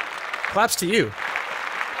claps to you,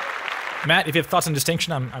 Matt. If you have thoughts on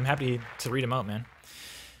distinction, I'm happy to read them out, man.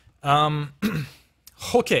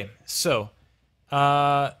 Okay, so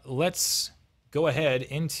let's go ahead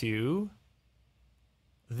into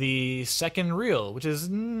the second reel, which is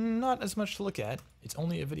not as much to look at. It's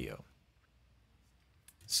only a video.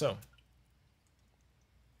 So,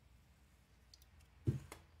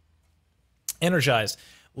 energized.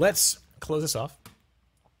 Let's close this off.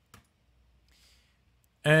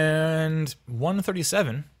 And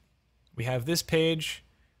 137, we have this page.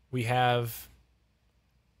 We have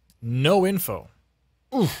no info.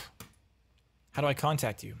 Oof. How do I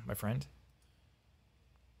contact you, my friend?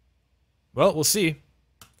 Well, we'll see.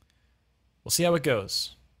 We'll see how it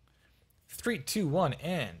goes. 3, 2, 1,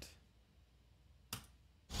 and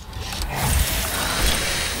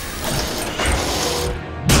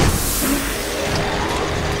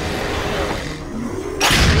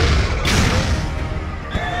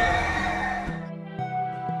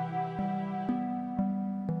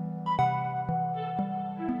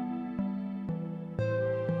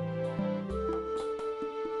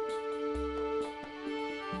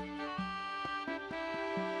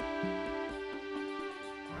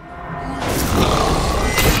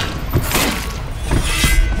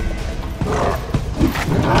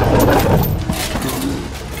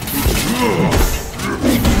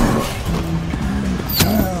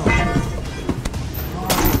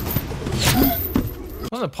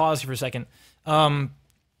pause here for a second. I'm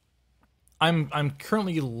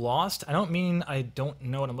currently lost. I don't mean I don't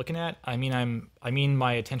know what I'm looking at. I mean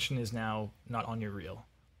my attention is now not on your reel.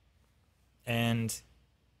 And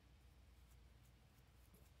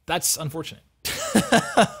that's unfortunate.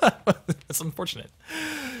 That's unfortunate.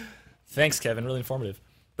 Thanks, Kevin. Really informative.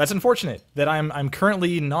 That's unfortunate that I'm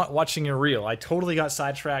currently not watching your reel. I totally got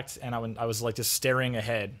sidetracked and I was like just staring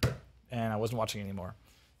ahead and I wasn't watching anymore.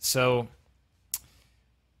 So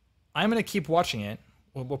I'm gonna keep watching it.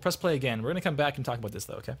 We'll press play again. We're going to come back and talk about this,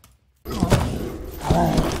 though, okay?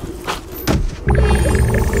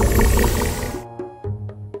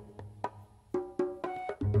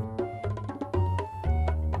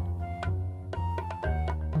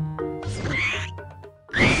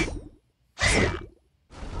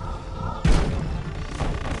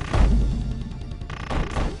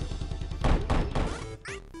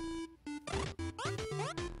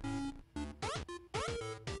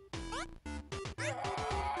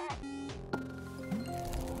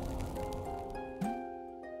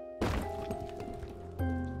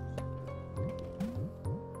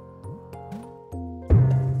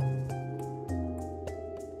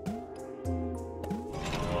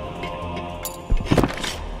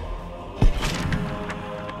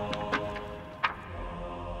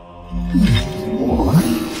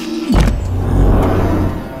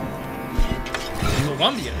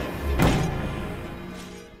 Colombia.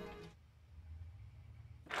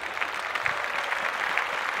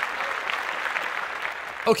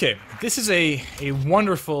 Okay, this is a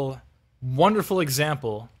wonderful, wonderful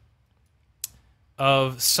example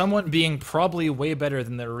of someone being probably way better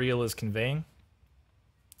than their reel is conveying.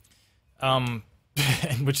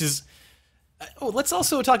 Which is... Oh, let's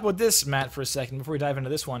also talk about this, Matt, for a second before we dive into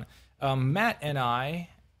this one. Matt and I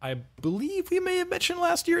believe we may have mentioned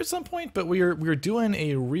last year at some point, but we were doing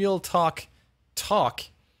a real talk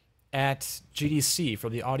at GDC for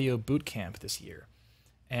the audio boot camp this year,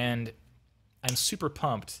 and I'm super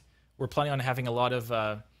pumped. We're planning on having a lot of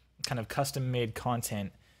kind of custom-made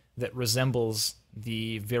content that resembles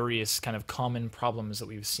the various kind of common problems that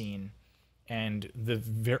we've seen, and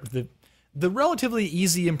the relatively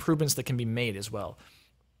easy improvements that can be made as well.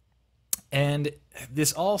 And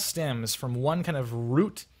this all stems from one kind of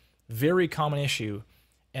root, very common issue,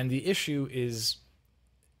 and the issue is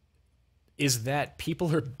that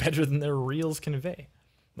people are better than their reels convey.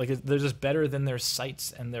 Like, they're just better than their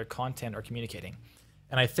sites and their content are communicating.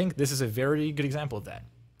 And I think this is a very good example of that.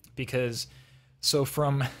 Because, so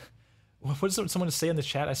from, what did someone say in the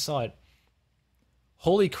chat? I saw it.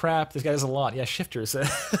 Holy crap, this guy does a lot. Yeah, shifters. I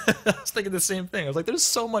was thinking the same thing. I was like, there's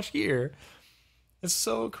so much here. It's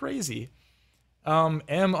so crazy.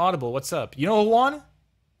 M Audible, what's up? You know Juan?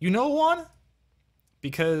 You know Juan?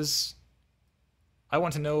 Because I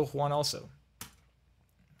want to know Juan also.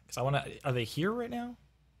 Because I want to... Are they here right now?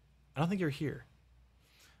 I don't think you're here.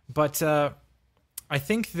 But I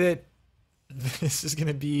think that this is going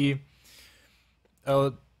to be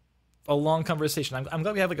a long conversation. I'm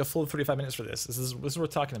glad we have like a full 35 minutes for this. This is what we're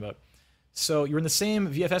talking about. So you're in the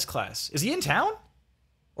same VFS class. Is he in town?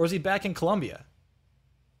 Or is he back in Colombia?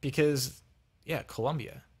 Because, yeah,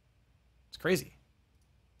 Colombia. It's crazy.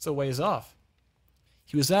 It's a ways off.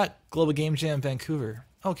 He was at Global Game Jam Vancouver.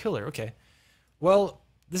 Oh, killer. Okay. Well,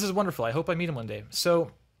 this is wonderful. I hope I meet him one day.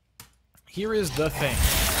 So here is the thing.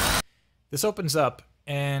 This opens up,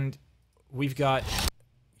 and we've got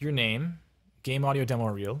your name, game audio demo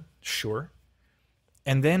reel, sure.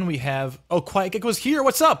 And then we have, oh, Quiet Gecko's here.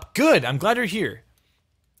 What's up? Good. I'm glad you're here.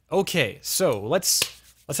 Okay, so let's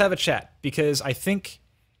have a chat, because I think,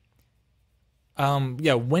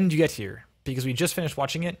 yeah, when did you get here? Because we just finished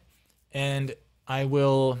watching it, and I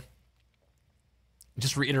will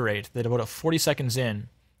just reiterate that about 40 seconds in,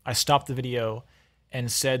 I stopped the video and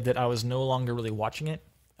said that I was no longer really watching it.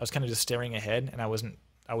 I was kind of just staring ahead, and I wasn't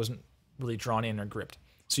really drawn in or gripped.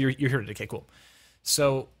 So you're here today. Okay, cool.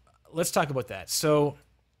 So let's talk about that. So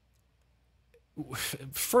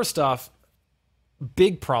first off,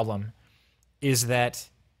 big problem is that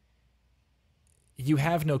you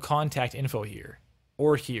have no contact info here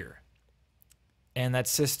or here. And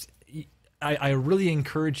that's just, I really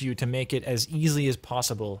encourage you to make it as easy as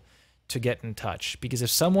possible to get in touch. Because if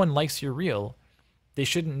someone likes your reel, they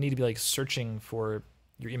shouldn't need to be like searching for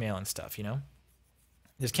your email and stuff, you know?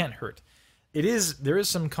 This can't hurt. There is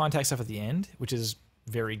some contact stuff at the end, which is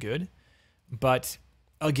very good. But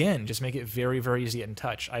again, just make it very, very easy to get in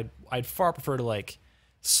touch. I'd far prefer to like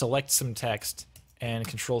select some text and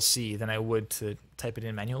Control-C than I would to type it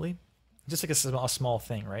in manually. Just like a small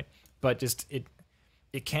thing, right? But just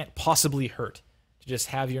it can't possibly hurt to just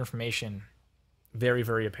have your information very,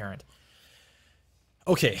 very apparent.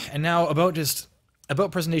 Okay, and now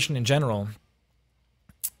about presentation in general.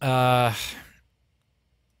 All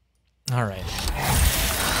right.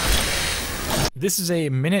 This is a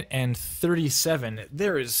minute and 37.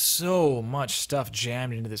 There is so much stuff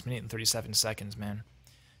jammed into this minute and 37 seconds, man.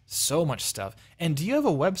 So much stuff. And do you have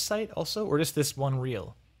a website also, or just this one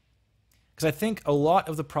reel? Because I think a lot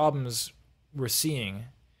of the problems we're seeing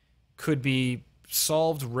could be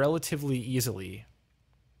solved relatively easily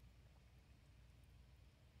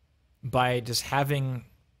by just having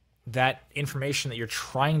that information that you're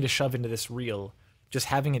trying to shove into this reel, just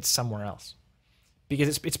having it somewhere else.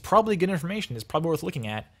 Because it's probably good information, it's probably worth looking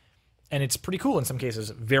at, and it's pretty cool in some cases,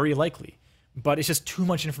 very likely. But it's just too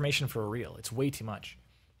much information for a reel. It's way too much.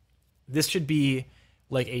 This should be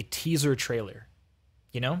like a teaser trailer,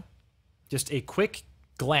 you know? Just a quick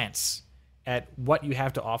glance at what you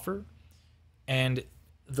have to offer. And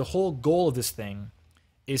the whole goal of this thing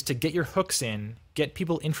is to get your hooks in, get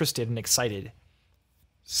people interested and excited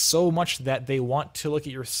so much that they want to look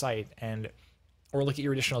at your site or look at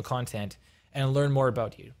your additional content and learn more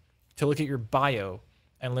about you, to look at your bio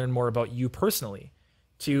and learn more about you personally,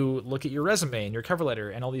 to look at your resume and your cover letter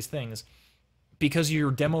and all these things, because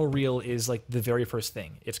your demo reel is like the very first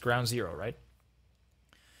thing. It's ground zero, right?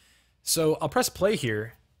 So I'll press play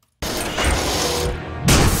here.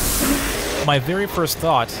 My very first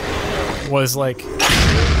thought was like,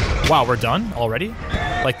 wow, we're done already?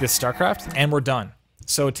 Like this StarCraft? And we're done.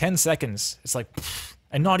 So 10 seconds, it's like,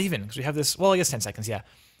 and not even, because we have this, well, I guess 10 seconds, yeah.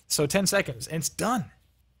 So 10 seconds, and it's done.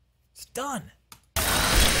 It's done.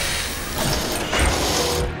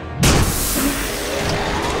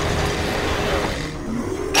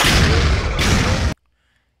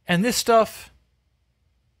 And this stuff,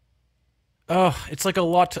 oh, it's like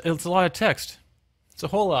it's a lot of text. It's a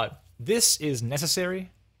whole lot. This is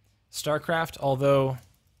necessary, StarCraft, although,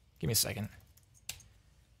 give me a second.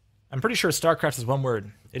 I'm pretty sure StarCraft is one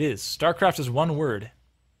word. It is. StarCraft is one word.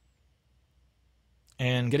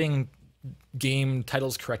 And getting game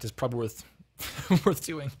titles correct is probably worth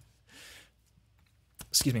doing.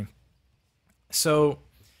 Excuse me. So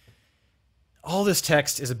all this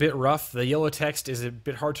text is a bit rough. The yellow text is a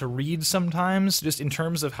bit hard to read sometimes, just in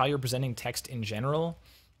terms of how you're presenting text in general.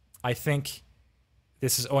 I think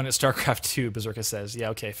this is, oh, and it's StarCraft 2, Berserker says. Yeah,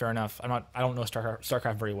 okay, fair enough. I don't know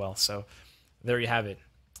StarCraft very well, so there you have it.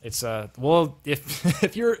 It's well,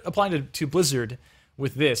 if you're applying to Blizzard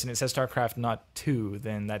with this and it says StarCraft not 2,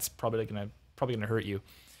 then that's probably gonna hurt you.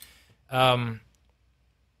 Yeah,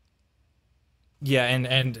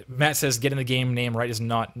 and Matt says getting the game name right is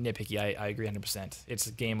not nitpicky. I agree 100%. It's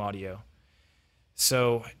game audio.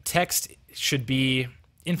 So text should be,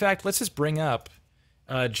 in fact, let's just bring up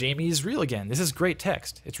Jamie's reel again. This is great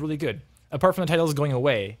text. It's really good. Apart from the titles going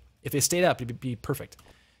away, if they stayed up, it'd be perfect.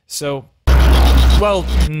 So, well,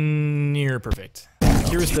 near perfect.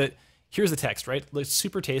 Here's the text, right? It's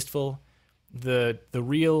super tasteful. The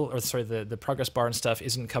progress bar and stuff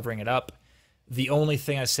isn't covering it up. The only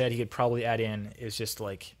thing I said he could probably add in is just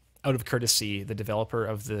like, out of courtesy, the developer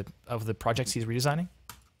of the projects he's redesigning.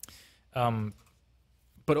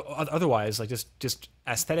 But otherwise, like just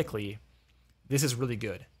aesthetically, this is really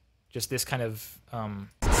good. Just this kind of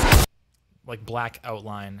like black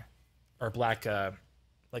outline or black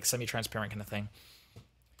like semi-transparent kind of thing.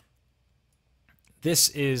 This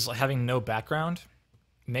is like having no background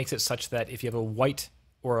makes it such that if you have a white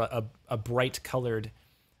or a bright colored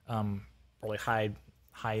or like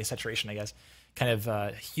high saturation, I guess, kind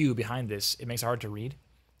of hue behind this, it makes it hard to read.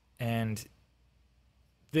 And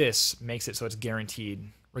this makes it so it's guaranteed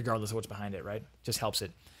regardless of what's behind it, right? Just helps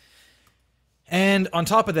it. And on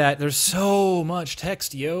top of that, there's so much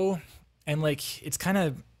text, yo. And like it's kind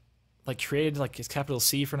of like created like it's capital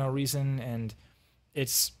C for no reason, and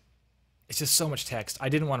it's just so much text. I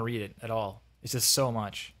didn't want to read it at all. It's just so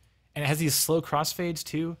much. And it has these slow crossfades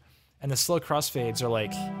too. And the slow crossfades are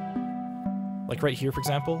like right here, for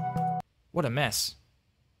example. What a mess.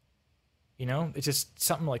 You know, it's just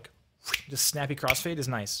something like just snappy crossfade is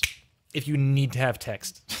nice. If you need to have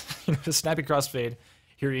text. You know, just snappy crossfade,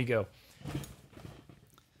 here you go.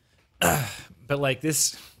 But like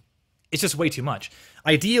this, it's just way too much.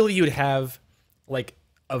 Ideally, you would have like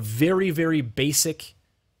a very, very basic,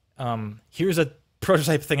 here's a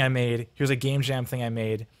prototype thing I made, here's a game jam thing I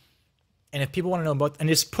made. And if people want to know about, and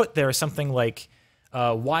just put there something like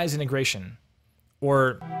Wise integration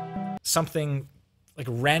or something like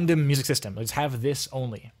random music system. Let's have this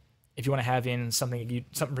only. If you want to have in something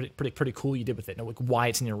pretty cool you did with it, like why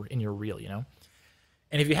it's in your reel, you know.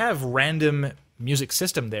 And if you have random music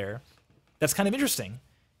system there, that's kind of interesting.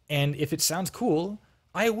 And if it sounds cool,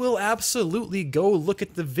 I will absolutely go look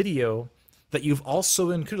at the video that you've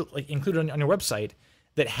also included on your website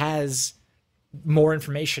that has more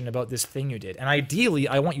information about this thing you did. And ideally,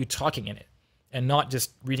 I want you talking in it and not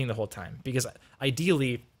just reading the whole time, because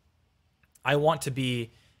ideally, I want to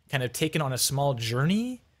be kind of taken on a small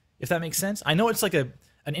journey, if that makes sense. I know it's like an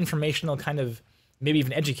informational kind of, maybe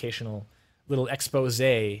even educational little expose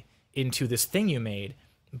into this thing you made,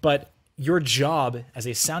 but your job as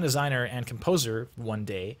a sound designer and composer one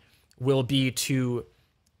day will be to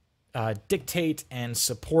dictate and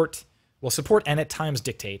support and at times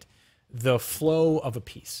dictate the flow of a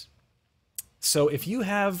piece. So if you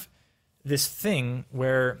have this thing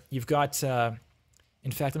where you've got, in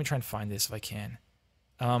fact, let me try and find this if I can.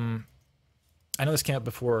 I know this came up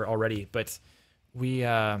before already, but we,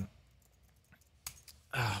 what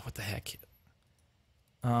the heck? Is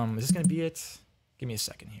this going to be it? Give me a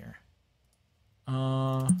second here.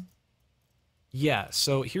 Yeah,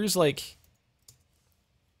 so here's like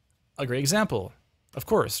a great example. Of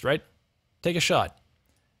course, right? Take a shot.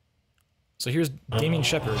 So here's Damien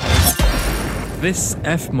Shepard. This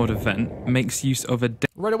Fmod event makes use of a...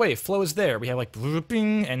 Right away, flow is there. We have like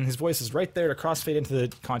blooping, and his voice is right there to crossfade into the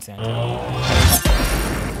content.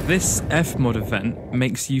 This Fmod event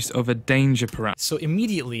makes use of a danger parameter. So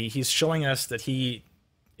immediately, he's showing us that he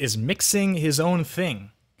is mixing his own thing.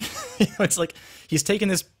 It's like he's taken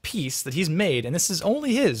this piece that he's made, and this is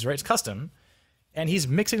only his, right? It's custom, and he's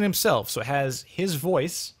mixing it himself. So it has his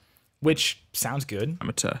voice, which sounds good.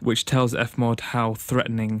 Which tells Fmod how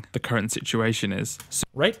threatening the current situation is.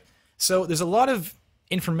 Right? So there's a lot of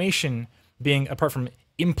information being, apart from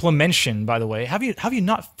implementation, by the way. Have you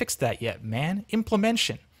not fixed that yet, man?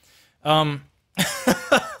 Implementation.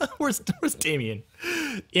 Where's Damien?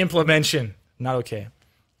 Implementation. Not okay.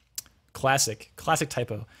 Classic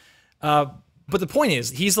typo. But the point is,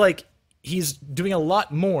 he's doing a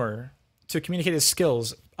lot more to communicate his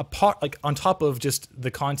skills apart, like on top of just the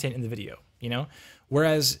content in the video, you know?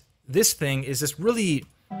 Whereas this thing is just really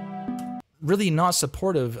not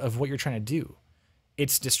supportive of what you're trying to do.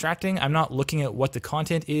 It's distracting. I'm not looking at what the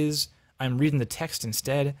content is. I'm reading the text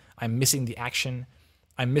instead. I'm missing the action.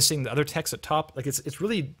 I'm missing the other text at top. Like it's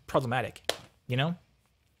really problematic, you know?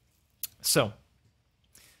 So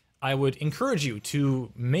I would encourage you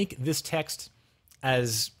to make this text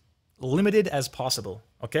as limited as possible,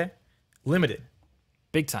 okay? Limited.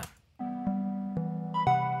 Big time.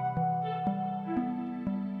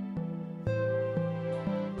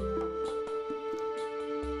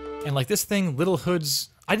 And like this thing, Little Hoods,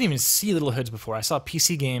 I didn't even see Little Hoods before. I saw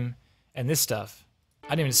PC Game and this stuff. I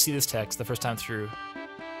didn't even see this text the first time through.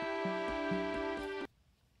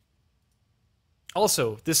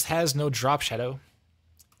 Also, this has no drop shadow,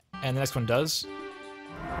 and the next one does.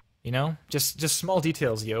 You know, just small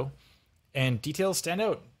details, yo. And details stand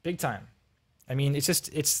out big time. I mean,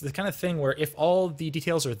 it's the kind of thing where if all the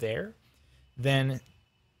details are there, then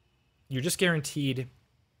you're just guaranteed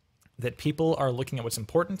that people are looking at what's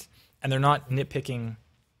important and they're not nitpicking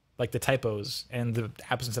like the typos and the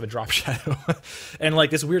absence of a drop shadow and like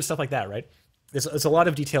this weird stuff like that, right? There's a lot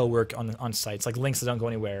of detail work on sites, like links that don't go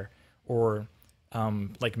anywhere, or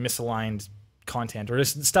like misaligned content, or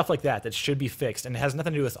just stuff like that should be fixed, and it has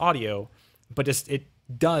nothing to do with audio, but just it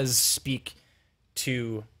does speak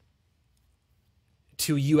to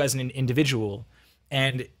you as an individual.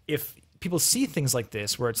 And if people see things like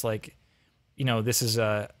this, where it's like, you know, this is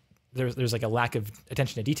there's like a lack of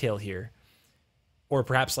attention to detail here, or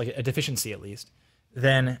perhaps like a deficiency at least,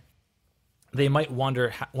 then they might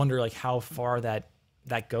wonder like how far that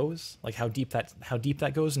goes, like how deep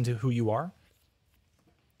that goes into who you are.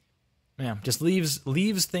 Yeah, just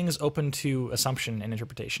leaves things open to assumption and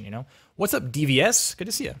interpretation, you know? What's up, DVS? Good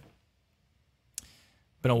to see you.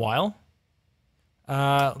 Been a while.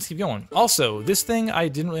 Let's keep going. Also, this thing, I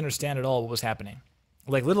didn't really understand at all what was happening.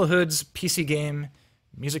 Like Little Hoods, PC Game,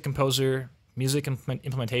 music composer, music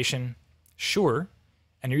implementation, sure.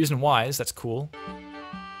 And you're using Wise, that's cool.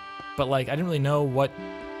 But like, I didn't really know what...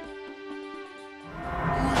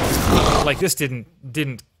 Like, this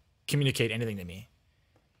didn't communicate anything to me.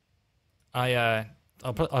 I'll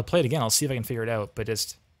play it again. I'll see if I can figure it out. But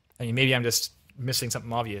just, I mean, maybe I'm just missing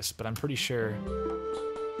something obvious, but I'm pretty sure.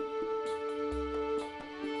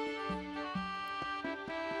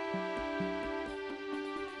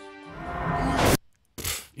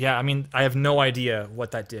 Yeah, I mean, I have no idea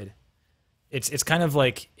what that did. It's kind of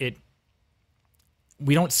like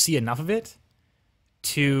we don't see enough of it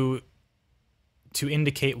to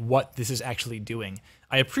indicate what this is actually doing.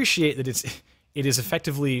 I appreciate that it is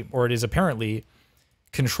effectively, or it is apparently,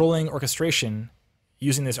 controlling orchestration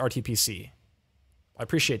using this RTPC. I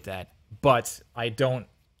appreciate that, but I don't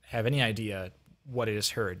have any idea what it has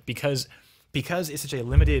heard, because because it's such a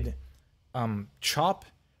limited chop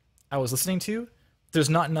I was listening to, there's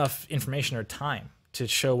not enough information or time to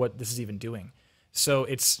show what this is even doing. So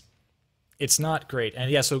it's not great. And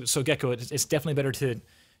yeah, so Gecko, it's definitely better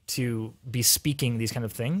to be speaking these kind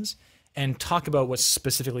of things and talk about what's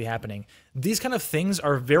specifically happening. These kind of things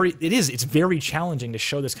are it's very challenging to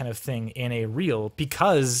show this kind of thing in a reel,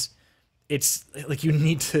 because it's like you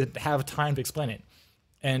need to have time to explain it.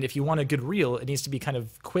 And if you want a good reel, it needs to be kind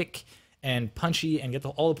of quick and punchy and get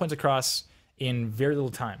all the points across in very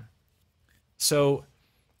little time. So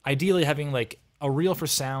ideally having like a reel for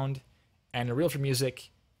sound and a reel for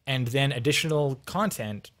music, and then additional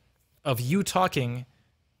content of you talking.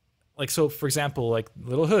 Like, so for example, like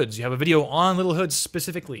Little Hoods, you have a video on Little Hoods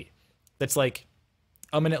specifically that's like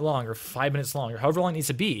a minute long or 5 minutes long or however long it needs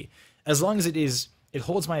to be. As long as it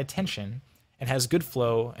holds my attention and has good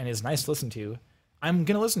flow and is nice to listen to, I'm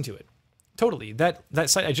going to listen to it. Totally. That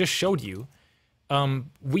site I just showed you,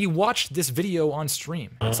 we watched this video on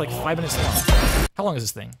stream. It's like 5 minutes long. How long is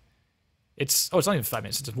this thing? It's not even 5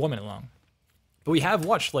 minutes, it's 1 minute long. But we have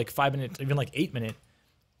watched like 5 minute, even like 8 minute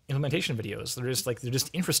implementation videos. They're just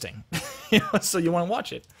interesting. So you want to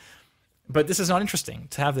watch it. But this is not interesting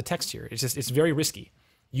to have the text here. It's very risky.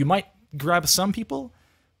 You might grab some people,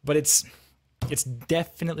 but it's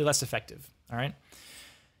definitely less effective. All right?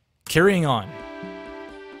 Carrying on.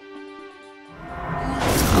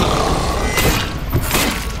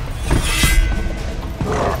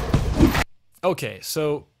 Okay,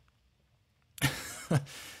 so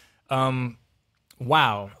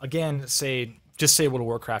wow. Again, just say World of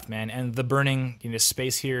Warcraft, man. And the burning,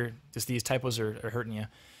 space here, just these typos are hurting you.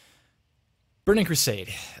 Burning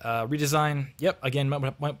Crusade. Redesign. Yep, again,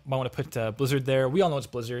 might want to put Blizzard there. We all know it's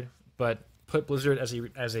Blizzard, but put Blizzard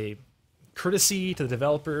as a courtesy to the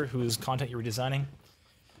developer whose content you're redesigning.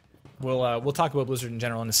 We'll talk about Blizzard in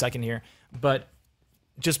general in a second here, but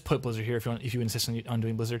just put Blizzard here if you insist on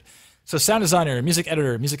doing Blizzard. So sound designer, music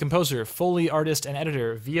editor, music composer, Foley artist and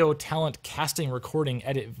editor, VO talent, casting, recording,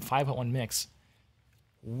 edit, 5.1 mix.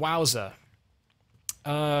 Wowza.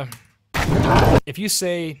 If you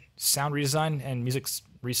say sound redesign and music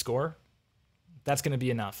rescore, that's going to be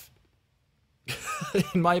enough.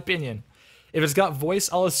 In my opinion. If it's got voice,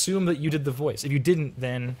 I'll assume that you did the voice. If you didn't,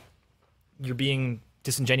 then you're being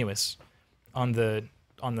disingenuous on the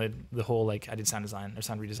whole, like, I did sound design or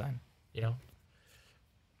sound redesign,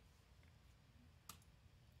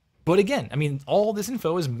 But again, I mean, all this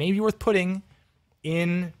info is maybe worth putting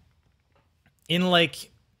in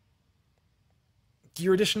like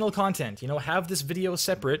your additional content. Have this video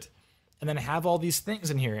separate, and then have all these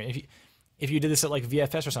things in here. If you did this at like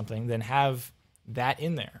VFS or something, then have that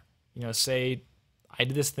in there. Say I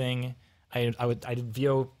did this thing. I did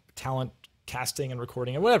VO talent, casting, and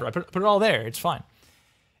recording, and whatever. I put it all there. It's fine.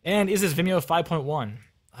 And is this Vimeo 5.1?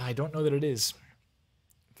 I don't know that it is.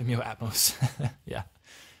 Vimeo Atmos. Yeah.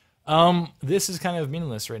 This is kind of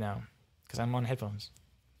meaningless right now because I'm on headphones.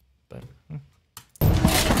 But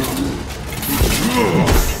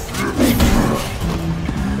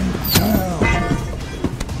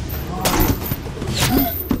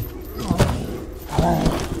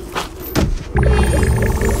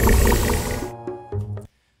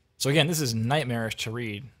so again, this is nightmarish to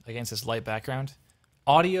read against this light background.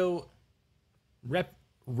 Audio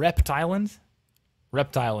Reptiland,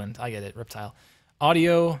 I get it, reptile.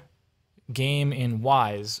 Audio game in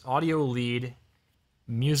Wise. Audio lead,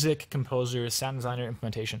 music composer, sound designer,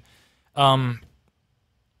 implementation.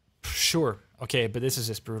 Sure, okay, but this is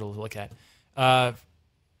just brutal to look at.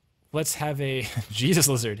 Let's have a Jesus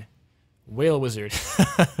lizard, whale wizard,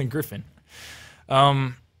 griffin.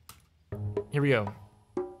 Here we go.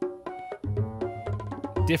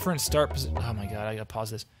 Different start position. Oh my god, I gotta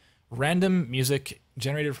pause this. Random music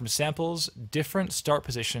generated from samples, different start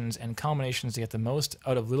positions, and combinations to get the most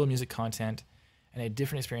out of little music content and a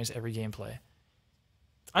different experience every gameplay.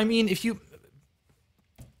 I mean, if you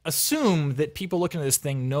assume that people looking at this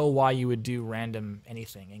thing know why you would do random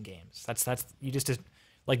anything in games. That's you just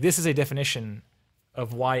like, this is a definition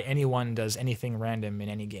of why anyone does anything random in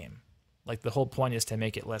any game. Like, the whole point is to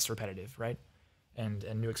make it less repetitive, right? And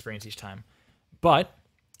new experience each time. But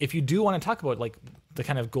if you do want to talk about like the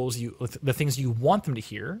kind of goals the things you want them to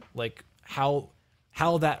hear, like how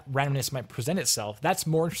that randomness might present itself, that's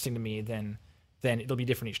more interesting to me than it'll be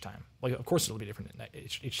different each time. Like, of course it'll be different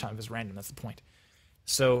each time if it's random. That's the point.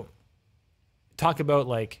 So talk about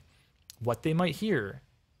like what they might hear,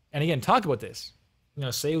 and again, talk about this.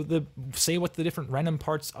 Say what the different random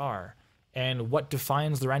parts are, and what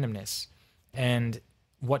defines the randomness, and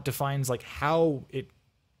what defines like how the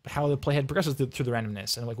playhead progresses through the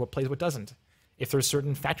randomness, and like what plays, what doesn't. if there's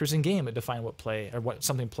certain factors in game that define what play or what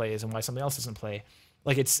something plays and why something else doesn't play.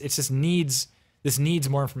 Like it's just needs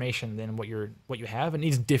more information than what you have. It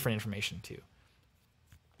needs different information too.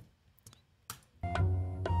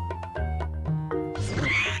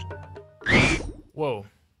 Whoa.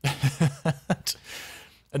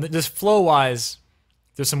 And just flow-wise,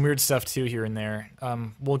 there's some weird stuff too here and there.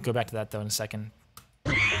 We'll go back to that though in a second.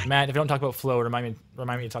 Matt, if I don't talk about flow, remind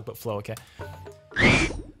me to talk about flow, okay?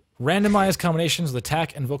 Randomized combinations of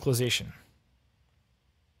attack and vocalization.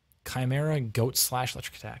 Chimera, goat /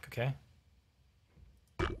 electric attack, okay?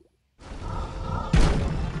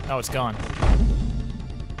 Oh, it's gone.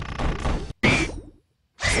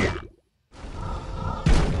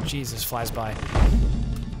 Jesus, flies by.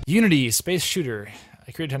 Unity, space shooter.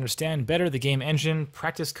 I created to understand better the game engine,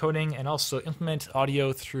 practice coding, and also implement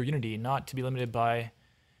audio through Unity, not to be limited by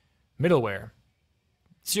middleware.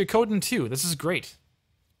 So you're coding too. This is great.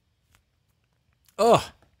 Ugh.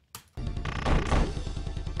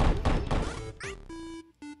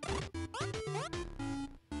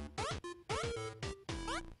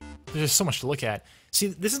 There's just so much to look at. See,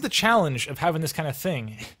 this is the challenge of having this kind of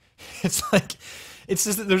thing. It's like, it's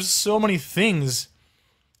just that there's so many things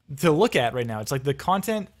to look at right now. It's like the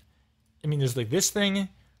content, I mean, there's like this thing,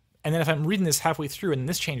 and then if I'm reading this halfway through and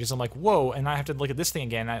this changes, I'm like, whoa, and I have to look at this thing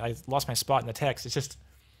again. I lost my spot in the text. It's just,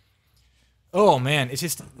 oh man, it's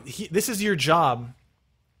just, this is your job,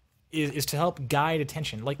 is to help guide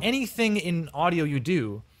attention. Like anything in audio you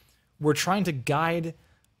do, we're trying to guide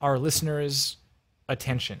our listeners'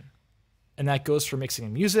 attention. And that goes for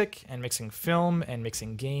mixing music and mixing film and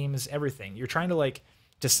mixing games, everything. You're trying to like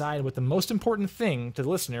decide what the most important thing to the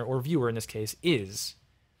listener or viewer in this case is,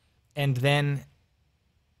 and then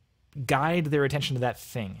guide their attention to that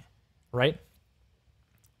thing, right?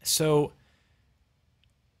 So,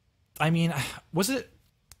 I mean, was it?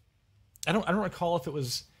 I don't recall if it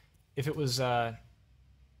was maybe it was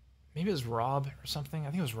Rob or something. I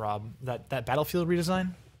think it was Rob, that Battlefield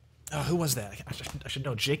redesign. Oh, who was that? I should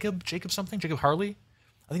know. Jacob something? Jacob Harley?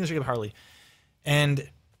 I think it was Jacob Harley. And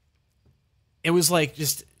it was like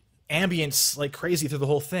just ambience like crazy through the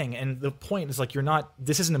whole thing. And the point is like,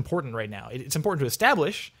 this isn't important right now. It's important to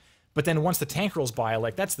establish, but then once the tank rolls by,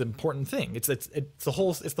 like that's the important thing. It's the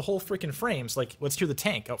whole freaking frames. Like, let's hear the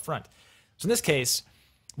tank out front. So in this case,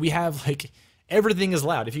 we have like everything is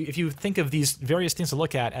loud. If you think of these various things to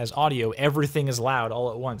look at as audio, everything is loud all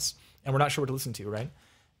at once, and we're not sure what to listen to, right?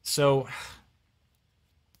 So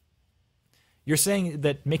you're saying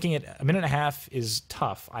that making it a minute and a half is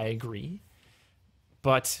tough. I agree.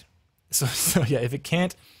 But so yeah, if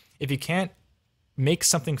you can't make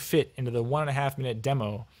something fit into the 1.5 minute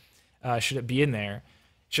demo, should it be in there?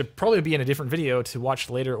 It should probably be in a different video to watch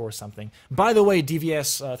later or something. By the way,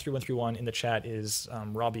 DVS 3131 in the chat is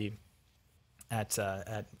Robbie at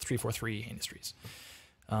 343 Industries.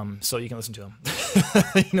 So you can listen to him.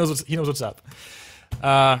 he knows what's up.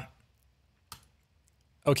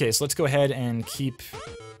 Okay, so let's go ahead and keep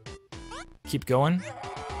going.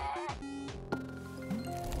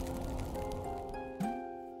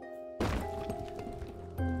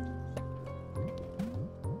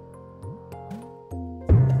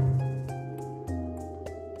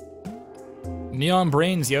 Neon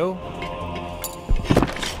Brains, yo.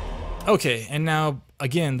 Okay, and now,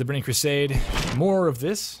 again, the Burning Crusade. More of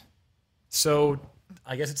this. So,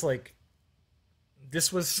 I guess it's like,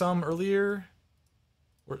 this was some earlier,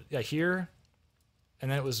 or yeah, here, and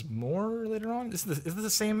then it was more later on? Is this the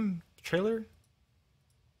same trailer?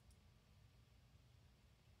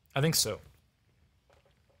 I think so.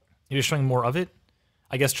 You're just showing more of it?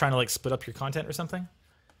 I guess trying to like split up your content or something?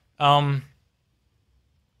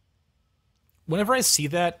 Whenever I see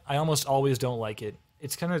that, I almost always don't like it.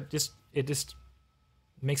 It's kind of just, it just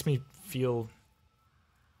makes me feel,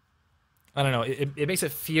 I don't know, it makes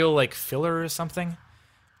it feel like filler or something.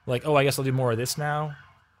 Like, oh, I guess I'll do more of this now.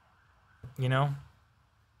 You know?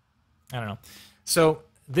 I don't know. So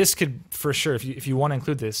this could, for sure, if you want to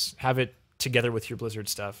include this, have it together with your Blizzard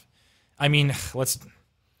stuff. I mean, let's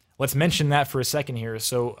mention that for a second here.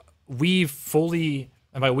 So we fully,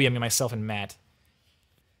 and by we, I mean myself and Matt,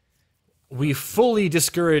 we fully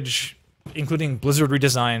discourage including Blizzard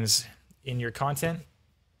redesigns in your content,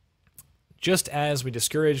 just as we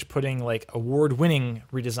discourage putting like award-winning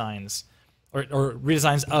redesigns or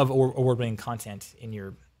redesigns of award-winning content in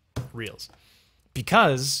your reels,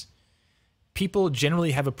 because people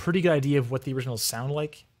generally have a pretty good idea of what the originals sound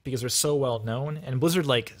like because they're so well known, and Blizzard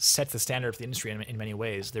like sets the standard for the industry in many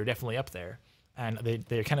ways. They're definitely up there, and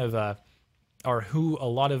they kind of are who a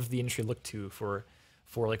lot of the industry look to for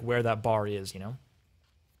like where that bar is, you know.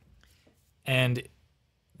 And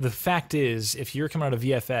the fact is, if you're coming out of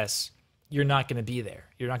VFS, you're not going to be there.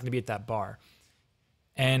 You're not going to be at that bar.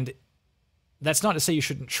 And that's not to say you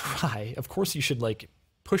shouldn't try. Of course you should like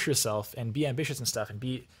push yourself and be ambitious and stuff and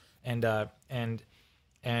be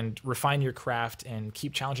and refine your craft and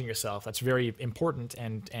keep challenging yourself. That's very important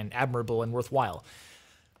and admirable and worthwhile.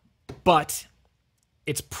 But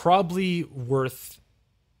it's probably worth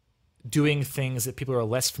doing things that people are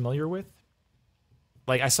less familiar with.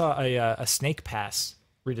 Like I saw a Snake Pass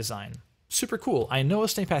redesign. Super cool. I know a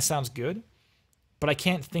Snake Pass sounds good, but I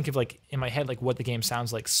can't think of like in my head like what the game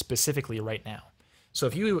sounds like specifically right now. So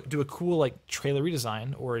if you do a cool like trailer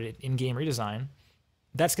redesign or an in-game redesign,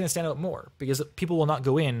 that's going to stand out more because people will not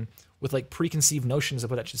go in with like preconceived notions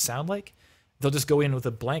of what that should sound like. They'll just go in with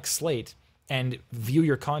a blank slate and view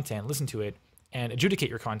your content, listen to it, and adjudicate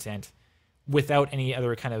your content without any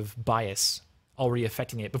other kind of bias already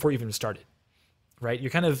affecting it before you even started, right?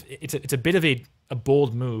 You're kind of, it's a bit of a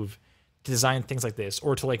bold move to design things like this,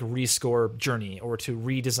 or to like rescore Journey, or to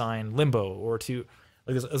redesign Limbo, or to,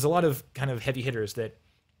 like there's a lot of kind of heavy hitters that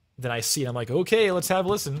I see and I'm like, okay, let's have a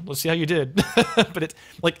listen. Let's see how you did. But it's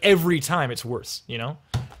like every time it's worse, you know?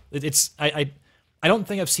 I don't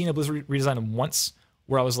think I've seen a Blizzard redesign once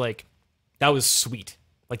where I was like, that was sweet.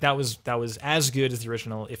 Like that was as good as the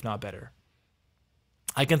original, if not better.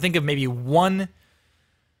 I can think of maybe one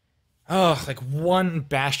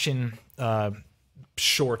Bastion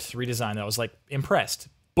short redesign that I was like impressed.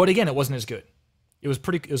 But again, it wasn't as good. It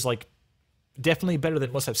was like definitely better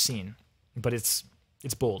than most I've seen, but it's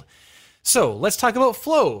bold. So let's talk about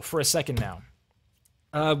flow for a second now.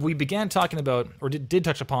 We began talking about, or did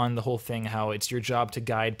touch upon the whole thing, how it's your job to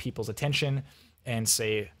guide people's attention and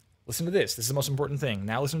say, listen to this. This is the most important thing.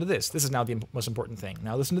 Now listen to this. This is now the most important thing.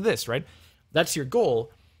 Now listen to this, right? That's your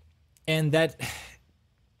goal. And that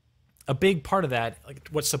a big part of that, like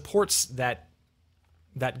what supports that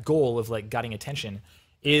goal of like guiding attention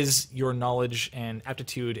is your knowledge and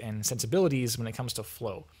aptitude and sensibilities when it comes to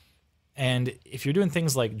flow. And if you're doing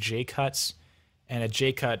things like J-cuts, and a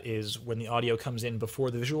J-cut is when the audio comes in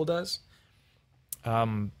before the visual does,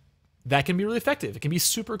 that can be really effective. It can be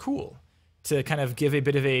super cool to kind of give a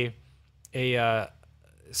bit of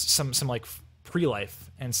some like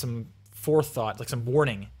pre-life and some forethought, like some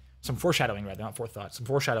warning, some foreshadowing rather, not forethought, some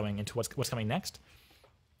foreshadowing into what's coming next.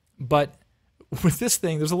 But with this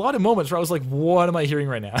thing, there's a lot of moments where I was like, what am I hearing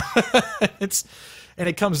right now? And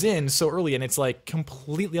it comes in so early and it's like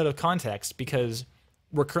completely out of context because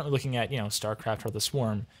we're currently looking at, StarCraft Heart of the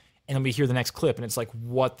Swarm, and then we hear the next clip and it's like,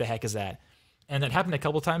 what the heck is that? And that happened a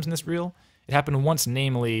couple times in this reel. It happened once,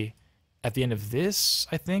 namely at the end of this,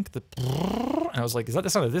 I think, and I was like, is that the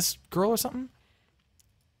sound of this girl or something?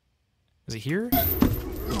 Is it here?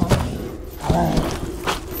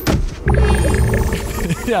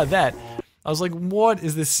 Yeah, that. I was like, what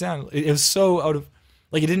is this sound? It was so out of,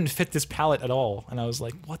 like, it didn't fit this palette at all. And I was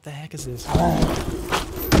like, what the heck is this?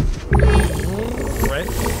 Right?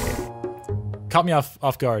 Caught me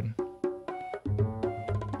off guard.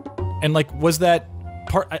 And like, was that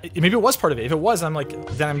part, maybe it was part of it. If it was, I'm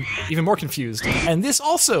like, then I'm even more confused. And this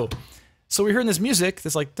also. So we're hearing this music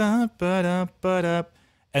that's like, da ba da ba da,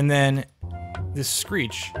 and then this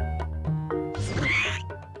screech.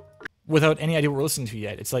 Without any idea what we're listening to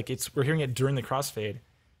yet. It's like we're hearing it during the crossfade,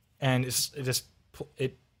 and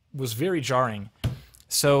it was very jarring.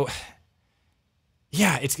 So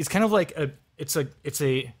yeah, it's kind of like it's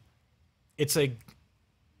a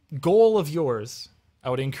goal of yours. I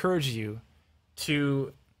would encourage you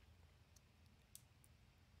to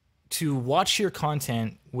watch your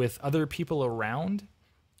content with other people around,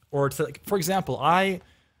 or to, like, for example, I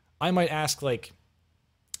might ask, like,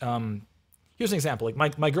 here's an example.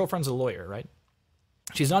 Like my girlfriend's a lawyer, right?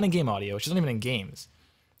 She's not in game audio. She's not even in games.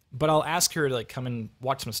 But I'll ask her to like come and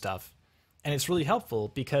watch some stuff. And it's really helpful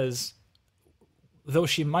because though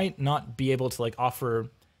she might not be able to like offer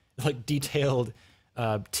like detailed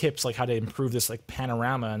tips like how to improve this like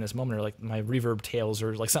panorama in this moment, or like my reverb tails,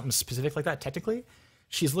 or like something specific like that, technically,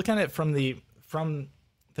 she's looking at it from the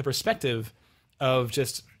perspective of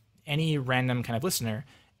just any random kind of listener.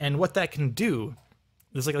 And what that can do,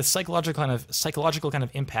 there's like a psychological kind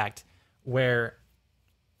of impact or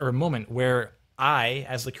a moment where I,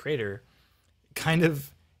 as the creator, kind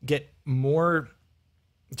of get more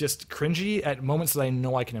just cringy at moments that I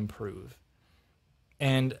know I can improve.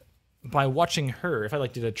 And by watching her, if I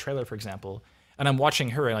like did a trailer, for example, and I'm watching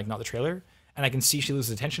her and like not the trailer, and I can see she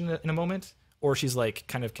loses attention in a moment, or she's like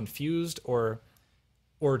kind of confused, or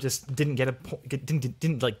just didn't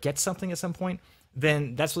get something at some point,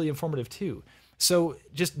 then that's really informative too. So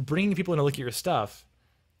just bringing people in to look at your stuff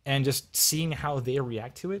and just seeing how they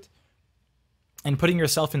react to it and putting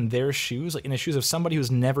yourself in their shoes, like in the shoes of somebody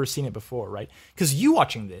who's never seen it before, right? Because you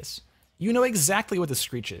watching this, you know exactly what the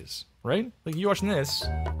screech is, right? Like you watching this,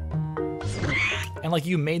 and like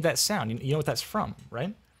you made that sound, you know what that's from,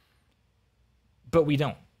 right? But we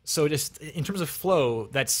don't. So just in terms of flow,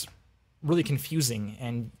 that's really confusing,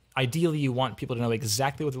 and ideally you want people to know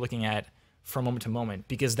exactly what they're looking at from moment to moment,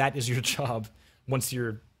 because that is your job once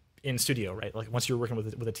you're in studio, right? Like once you're working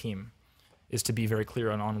with a team, is to be very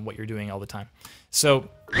clear on what you're doing all the time. So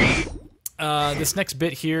this next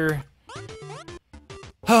bit here,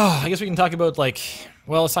 I guess we can talk about like,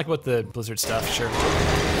 well, let's talk about the Blizzard stuff, sure.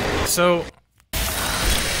 So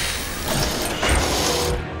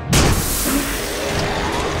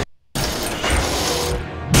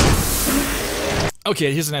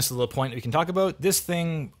okay, here's a nice little point we can talk about. This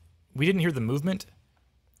thing, we didn't hear the movement,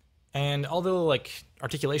 and although like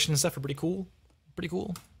articulation and stuff are pretty cool,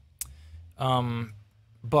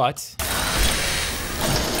 but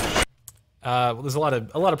well, there's a lot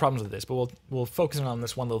of problems with this. But we'll focus on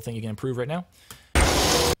this one little thing you can improve right now.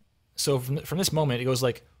 So from this moment, it goes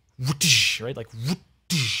like right, like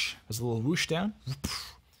there's a little whoosh down,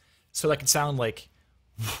 so that could sound like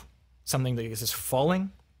something that is just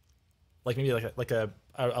falling. Like maybe like a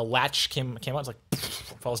latch came out, it's like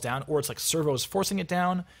falls down, or it's like servos forcing it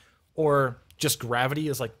down, or just gravity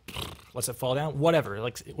is like lets it fall down. Whatever,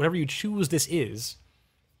 like whatever you choose, this is.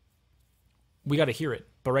 We got to hear it,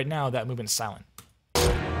 but right now that movement's silent,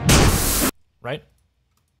 right?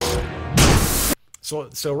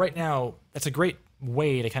 So right now that's a great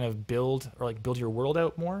way to kind of build your world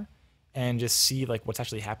out more, and just see like what's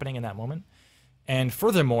actually happening in that moment. And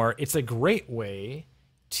furthermore, it's a great way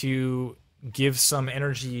to give some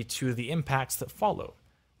energy to the impacts that follow.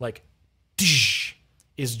 Like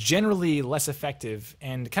is generally less effective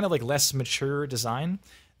and kind of like less mature design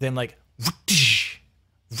than like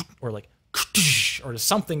or like or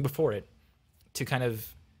something before it to kind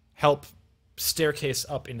of help staircase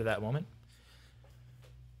up into that moment.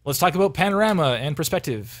 Let's talk about panorama and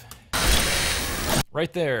perspective.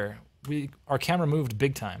 Right there, our camera moved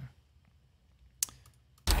big time.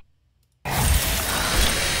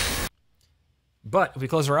 But if we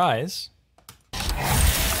close our eyes,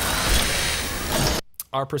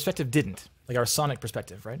 our perspective didn't. Like our sonic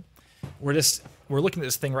perspective, right? We're looking at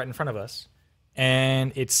this thing right in front of us,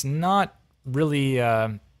 and it's not really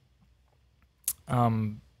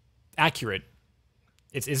accurate.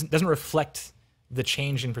 It doesn't reflect the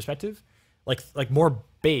change in perspective. Like more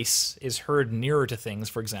bass is heard nearer to things,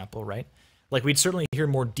 for example, right? Like we'd certainly hear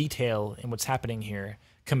more detail in what's happening here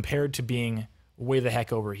compared to being way the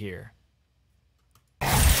heck over here.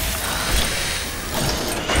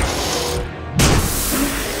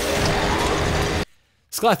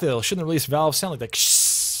 Skalathil, shouldn't the release valve sound like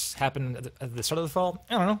that happened at the start of the fall?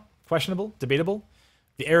 I don't know. Questionable, debatable.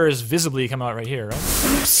 The error is visibly coming out right here, right?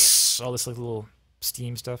 All this like little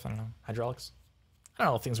steam stuff. I don't know. Hydraulics. I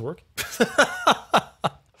don't know if things work.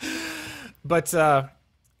 But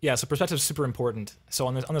yeah, so perspective is super important. So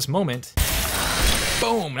on this moment,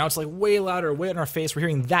 boom! Now it's like way louder, way out in our face. We're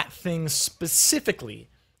hearing that thing specifically,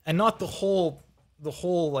 and not the whole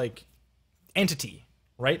like entity,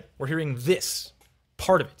 right? We're hearing this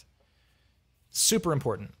part of it. Super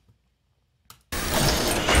important.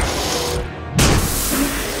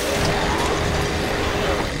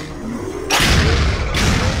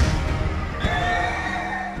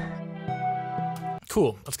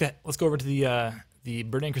 Cool. Let's go over to the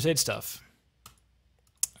Burning Crusade stuff.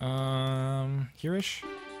 Here-ish.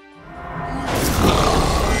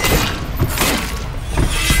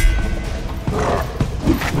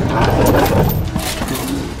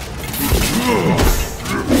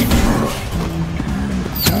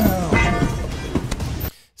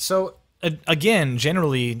 So again,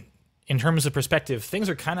 generally, in terms of perspective, things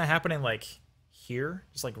are kind of happening like here,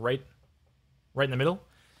 just like right in the middle.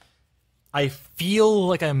 I feel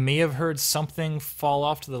like I may have heard something fall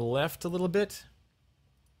off to the left a little bit.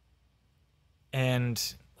 And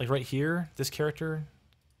like right here, this character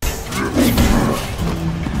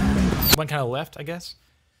went kind of left, I guess.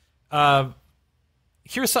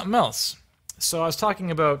 Here's something else. So I was talking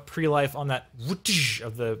about pre-life on that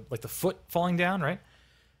of the foot falling down, right?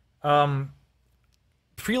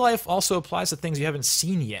 Pre-life also applies to things you haven't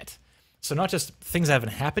seen yet. So not just things that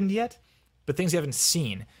haven't happened yet, but things you haven't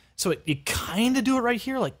seen. So you kind of do it right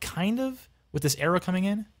here, like kind of, with this arrow coming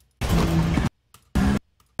in.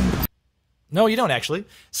 No, you don't actually.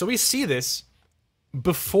 So we see this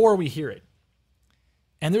before we hear it.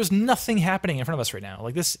 And there's nothing happening in front of us right now.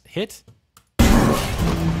 Like this hit,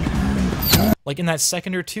 like in that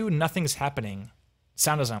second or two, nothing's happening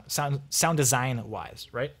sound design wise,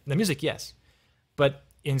 right? The music, yes. But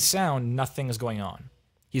in sound, nothing is going on.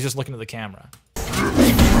 He's just looking at the camera.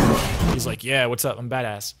 He's like, yeah, what's up? I'm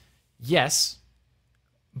badass. Yes,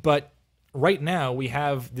 but right now we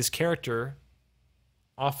have this character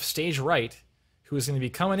off stage right who is going to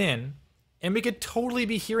be coming in, and we could totally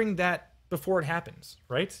be hearing that before it happens,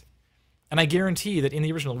 right? And I guarantee that in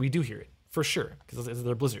the original we do hear it, for sure, because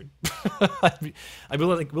they're Blizzard. I'd be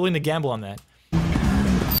willing to gamble on that.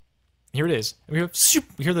 Here it is. We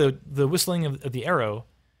hear the whistling of the arrow,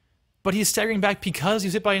 but he's staggering back because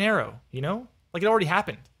he's hit by an arrow, you know? Like it already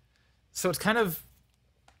happened. So it's kind of,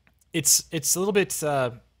 it's a little bit,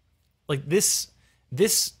 like this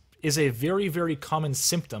is a very, very common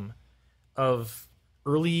symptom of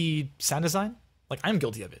early sound design. Like I'm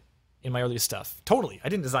guilty of it in my early stuff. Totally. I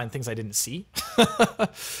didn't design things I didn't see.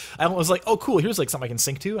 I was like, oh cool, here's like something I can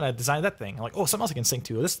sync to, and I designed that thing. I'm like, oh, something else I can sync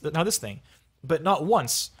to, this thing. But not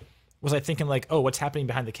once was I thinking like, oh, what's happening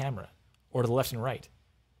behind the camera or to the left and right?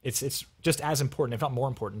 It's just as important, if not more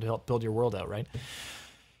important, to help build your world out, right?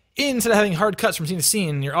 Instead of having hard cuts from scene to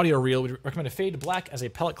scene, your audio reel would recommend a fade to black as a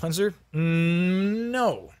palette cleanser.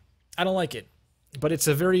 No, I don't like it. But it's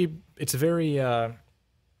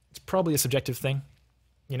probably a subjective thing,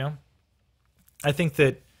 you know? I think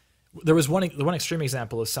that there was one extreme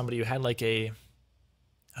example of somebody who had like a,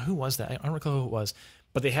 who was that? I don't recall who it was,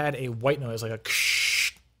 but they had a white noise, like a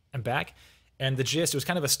and back, and the gist, it was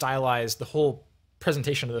kind of a stylized, the whole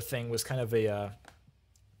presentation of the thing was kind of a,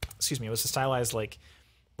 it was a stylized like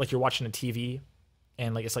you're watching a TV,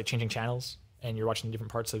 and like it's like changing channels, and you're watching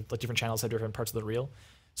different parts of, like different channels have different parts of the reel.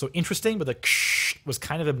 So interesting, but the was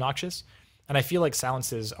kind of obnoxious, and I feel like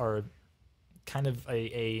silences are kind of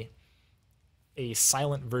a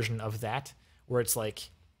silent version of that, where it's like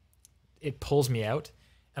it pulls me out,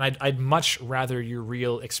 and I'd much rather your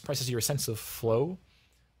reel expresses your sense of flow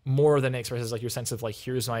more than it expresses like your sense of like,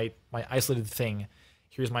 here's my isolated thing,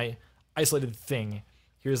 here's my isolated thing,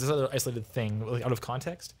 here's this other isolated thing, like out of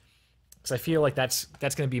context. Because I feel like that's going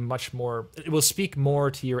to be much more, it will speak more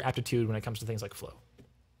to your aptitude when it comes to things like flow.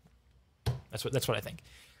 That's what I think.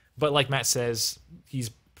 But like Matt says, he's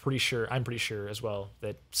pretty sure, I'm pretty sure as well,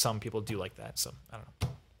 that some people do like that. So I don't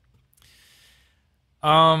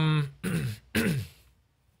know.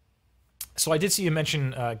 So I did see you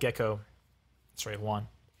mention Juan,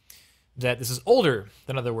 that this is older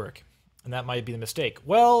than other work, and that might be the mistake.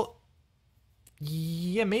 Well,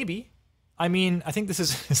 yeah, maybe. I mean, I think this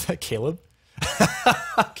is that Caleb?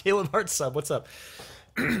 Caleb Hart sub, what's up?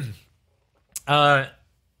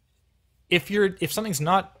 If something's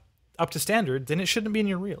not up to standard, then it shouldn't be in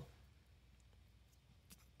your reel.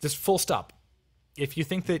 Just full stop. If you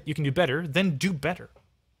think that you can do better, then do better.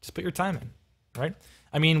 Just put your time in, right?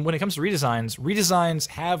 I mean, when it comes to redesigns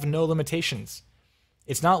have no limitations.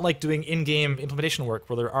 It's not like doing in-game implementation work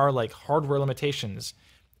where there are like hardware limitations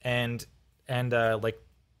and like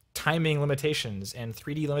timing limitations and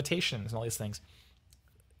 3D limitations and all these things.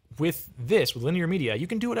 With linear media, you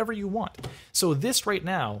can do whatever you want. So this right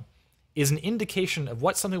now is an indication of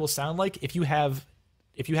what something will sound like if you have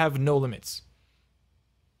no limits.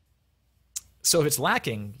 So if it's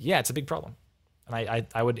lacking, yeah, it's a big problem. And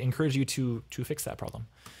I would encourage you to fix that problem.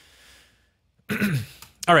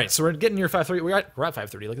 All right, so we're getting near 5:30. We're at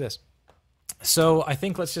 5:30. Look at this. So I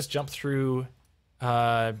think let's just jump through.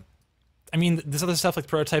 I mean, this other stuff like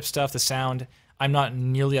prototype stuff, the sound, I'm not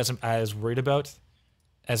nearly as worried about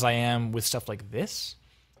as I am with stuff like this,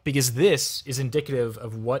 because this is indicative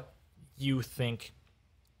of what you think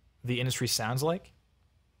the industry sounds like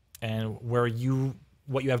and what you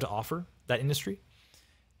have to offer that industry.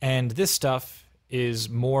 And this stuff is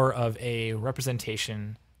more of a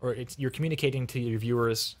representation, or you're communicating to your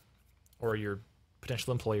viewers or your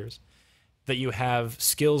potential employers that you have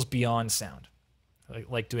skills beyond sound,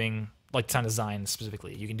 like doing sound design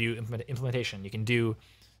specifically. You can do implementation, you can do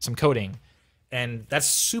some coding, and that's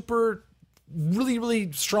super, really,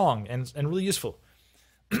 really strong and really useful.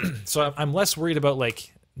 So I'm less worried about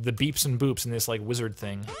like the beeps and boops in this like wizard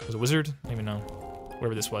thing. Was it wizard? I don't even know.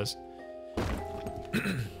 Whatever this was.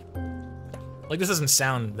 Like this doesn't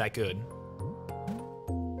sound that good.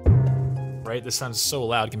 Right? This sounds so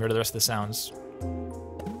loud compared to the rest of the sounds.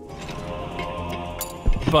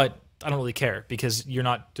 But I don't really care because you're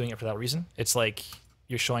not doing it for that reason. It's like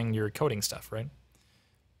you're showing your coding stuff, right?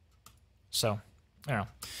 So, I don't know.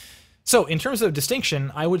 So, in terms of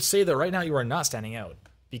distinction, I would say that right now you are not standing out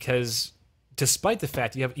because despite the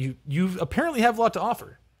fact you apparently have a lot to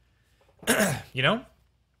offer. You know?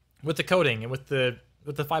 With the coding and with the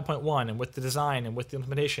 5.1 and with the design and with the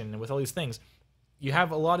implementation and with all these things, you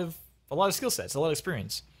have a lot of skill sets, a lot of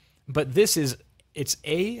experience. But this is, it's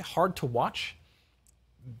A, hard to watch,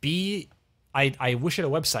 B, I wish I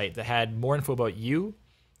had a website that had more info about you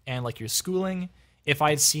and like your schooling. If I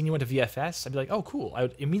had seen you went to VFS, I'd be like, oh, cool. I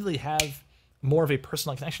would immediately have more of a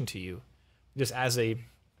personal connection to you, just as a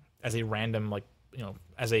random, like, you know,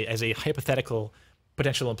 as a hypothetical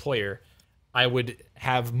potential employer. I would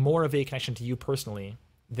have more of a connection to you personally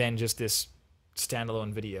than just this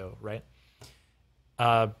standalone video, right?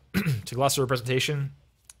 To gloss over presentation,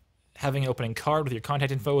 having an opening card with your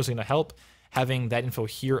contact info is going to help. Having that info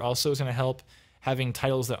here also is going to help. Having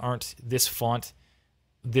titles that aren't this font,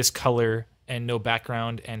 this color, and no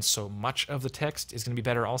background, and so much of the text is going to be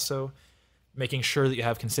better also. Making sure that you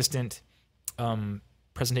have consistent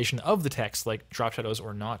presentation of the text, like drop shadows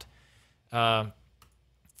or not.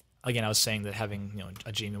 Again, I was saying that having, you know,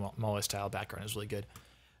 a Jamie Molloy style background is really good.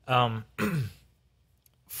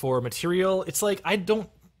 For material, it's like I don't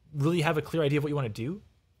really have a clear idea of what you want to do.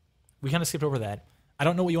 We kind of skipped over that. I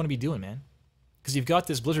don't know what you want to be doing, man. Because you've got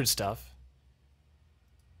this Blizzard stuff,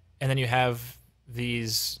 and then you have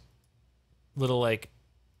these little, like,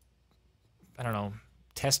 I don't know,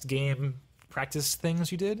 test game practice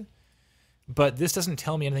things you did. But this doesn't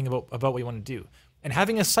tell me anything about what you want to do. And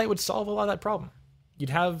having a site would solve a lot of that problem. You'd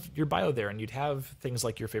have your bio there, and you'd have things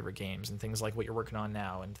like your favorite games, and things like what you're working on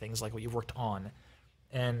now, and things like what you've worked on.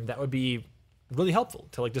 And that would be really helpful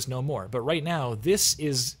to, like, just know more. But right now, this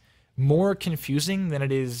is more confusing than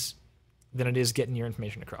it is getting your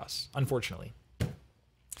information across, unfortunately.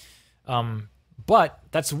 But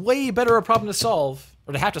that's way better a problem to solve,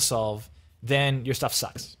 or to have to solve, than your stuff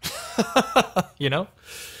sucks. You know?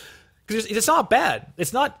 Because it's not bad.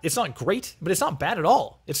 It's not great, but it's not bad at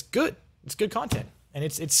all. It's good. It's good content. And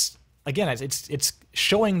it's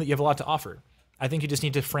showing that you have a lot to offer. I think you just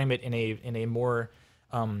need to frame it in a more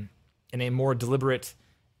deliberate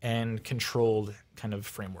and controlled kind of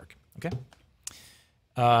framework. Okay.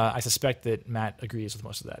 I suspect that Matt agrees with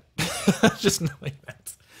most of that. Just knowing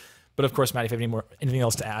that. But of course, Matt, if you have anything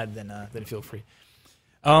else to add, then feel free.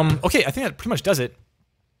 Okay, I think that pretty much does it.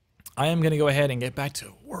 I am going to go ahead and get back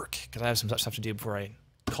to work because I have some stuff to do before I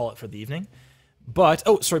call it for the evening. But,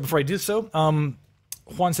 oh, sorry, before I do so,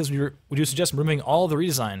 Juan says, would you suggest removing all the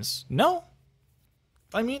redesigns? No.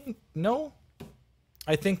 I mean, no.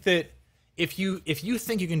 I think that if you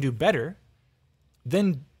think you can do better,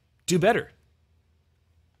 then do better.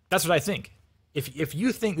 That's what I think. If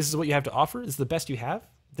you think this is what you have to offer, this is the best you have,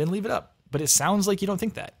 then leave it up. But it sounds like you don't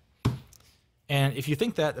think that. And if you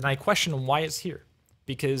think that, then I question why it's here.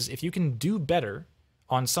 Because if you can do better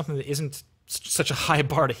on something that isn't such a high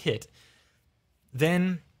bar to hit,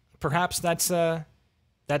 then perhaps that's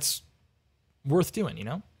worth doing, you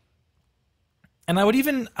know? And I would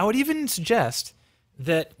even suggest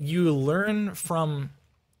that you learn from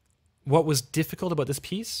what was difficult about this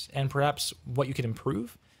piece and perhaps what you could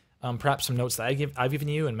improve. Perhaps some notes that I've given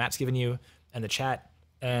you and Matt's given you and the chat,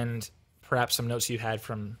 and perhaps some notes you had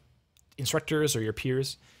from instructors or your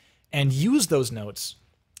peers, and use those notes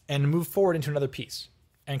and move forward into another piece.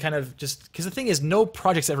 And kind of just, because the thing is, no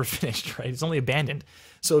project's ever finished, right? It's only abandoned.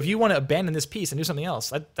 So if you want to abandon this piece and do something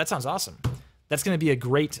else, that sounds awesome. That's going to be a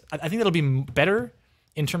great, I think that'll be better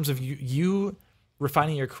in terms of you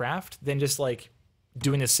refining your craft than just like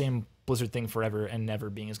doing the same Blizzard thing forever and never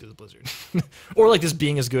being as good as Blizzard. Or like just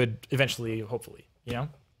being as good eventually, hopefully, you know?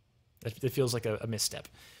 It feels like a misstep.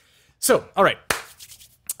 So, all right.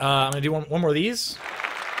 I'm going to do one more of these.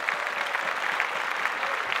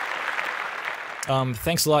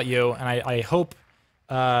 Thanks a lot, yo, and I hope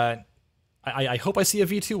I hope I see a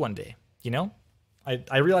V2 one day. You know,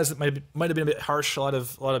 I realize it might have been a bit harsh, a lot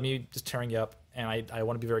of me just tearing you up, and I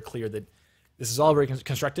want to be very clear that this is all very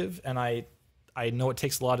constructive, and I know it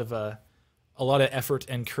takes a lot of effort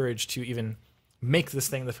and courage to even make this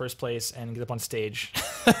thing in the first place and get up on stage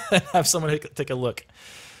and have someone take a look.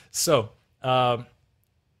 So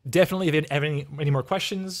definitely, if you have any more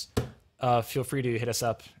questions, feel free to hit us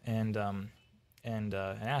up and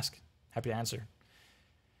ask. Happy to answer.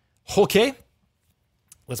 Okay,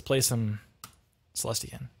 let's play some Celeste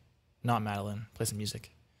again. Not Madeline. Play some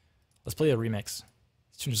music. Let's play a remix.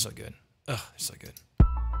 These tunes are so good. Ugh, they're so good.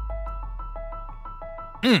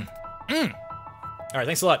 All right,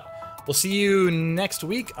 thanks a lot. We'll see you next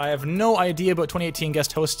week. I have no idea about 2018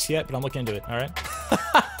 guest hosts yet, but I'm looking into it, all right?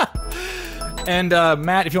 And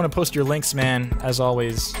Matt, if you want to post your links, man, as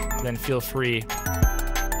always, then feel free.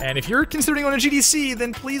 And if you're considering going to GDC,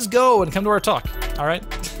 then please go and come to our talk, all right?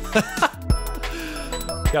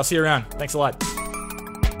 Yeah, I'll see you around. Thanks a lot.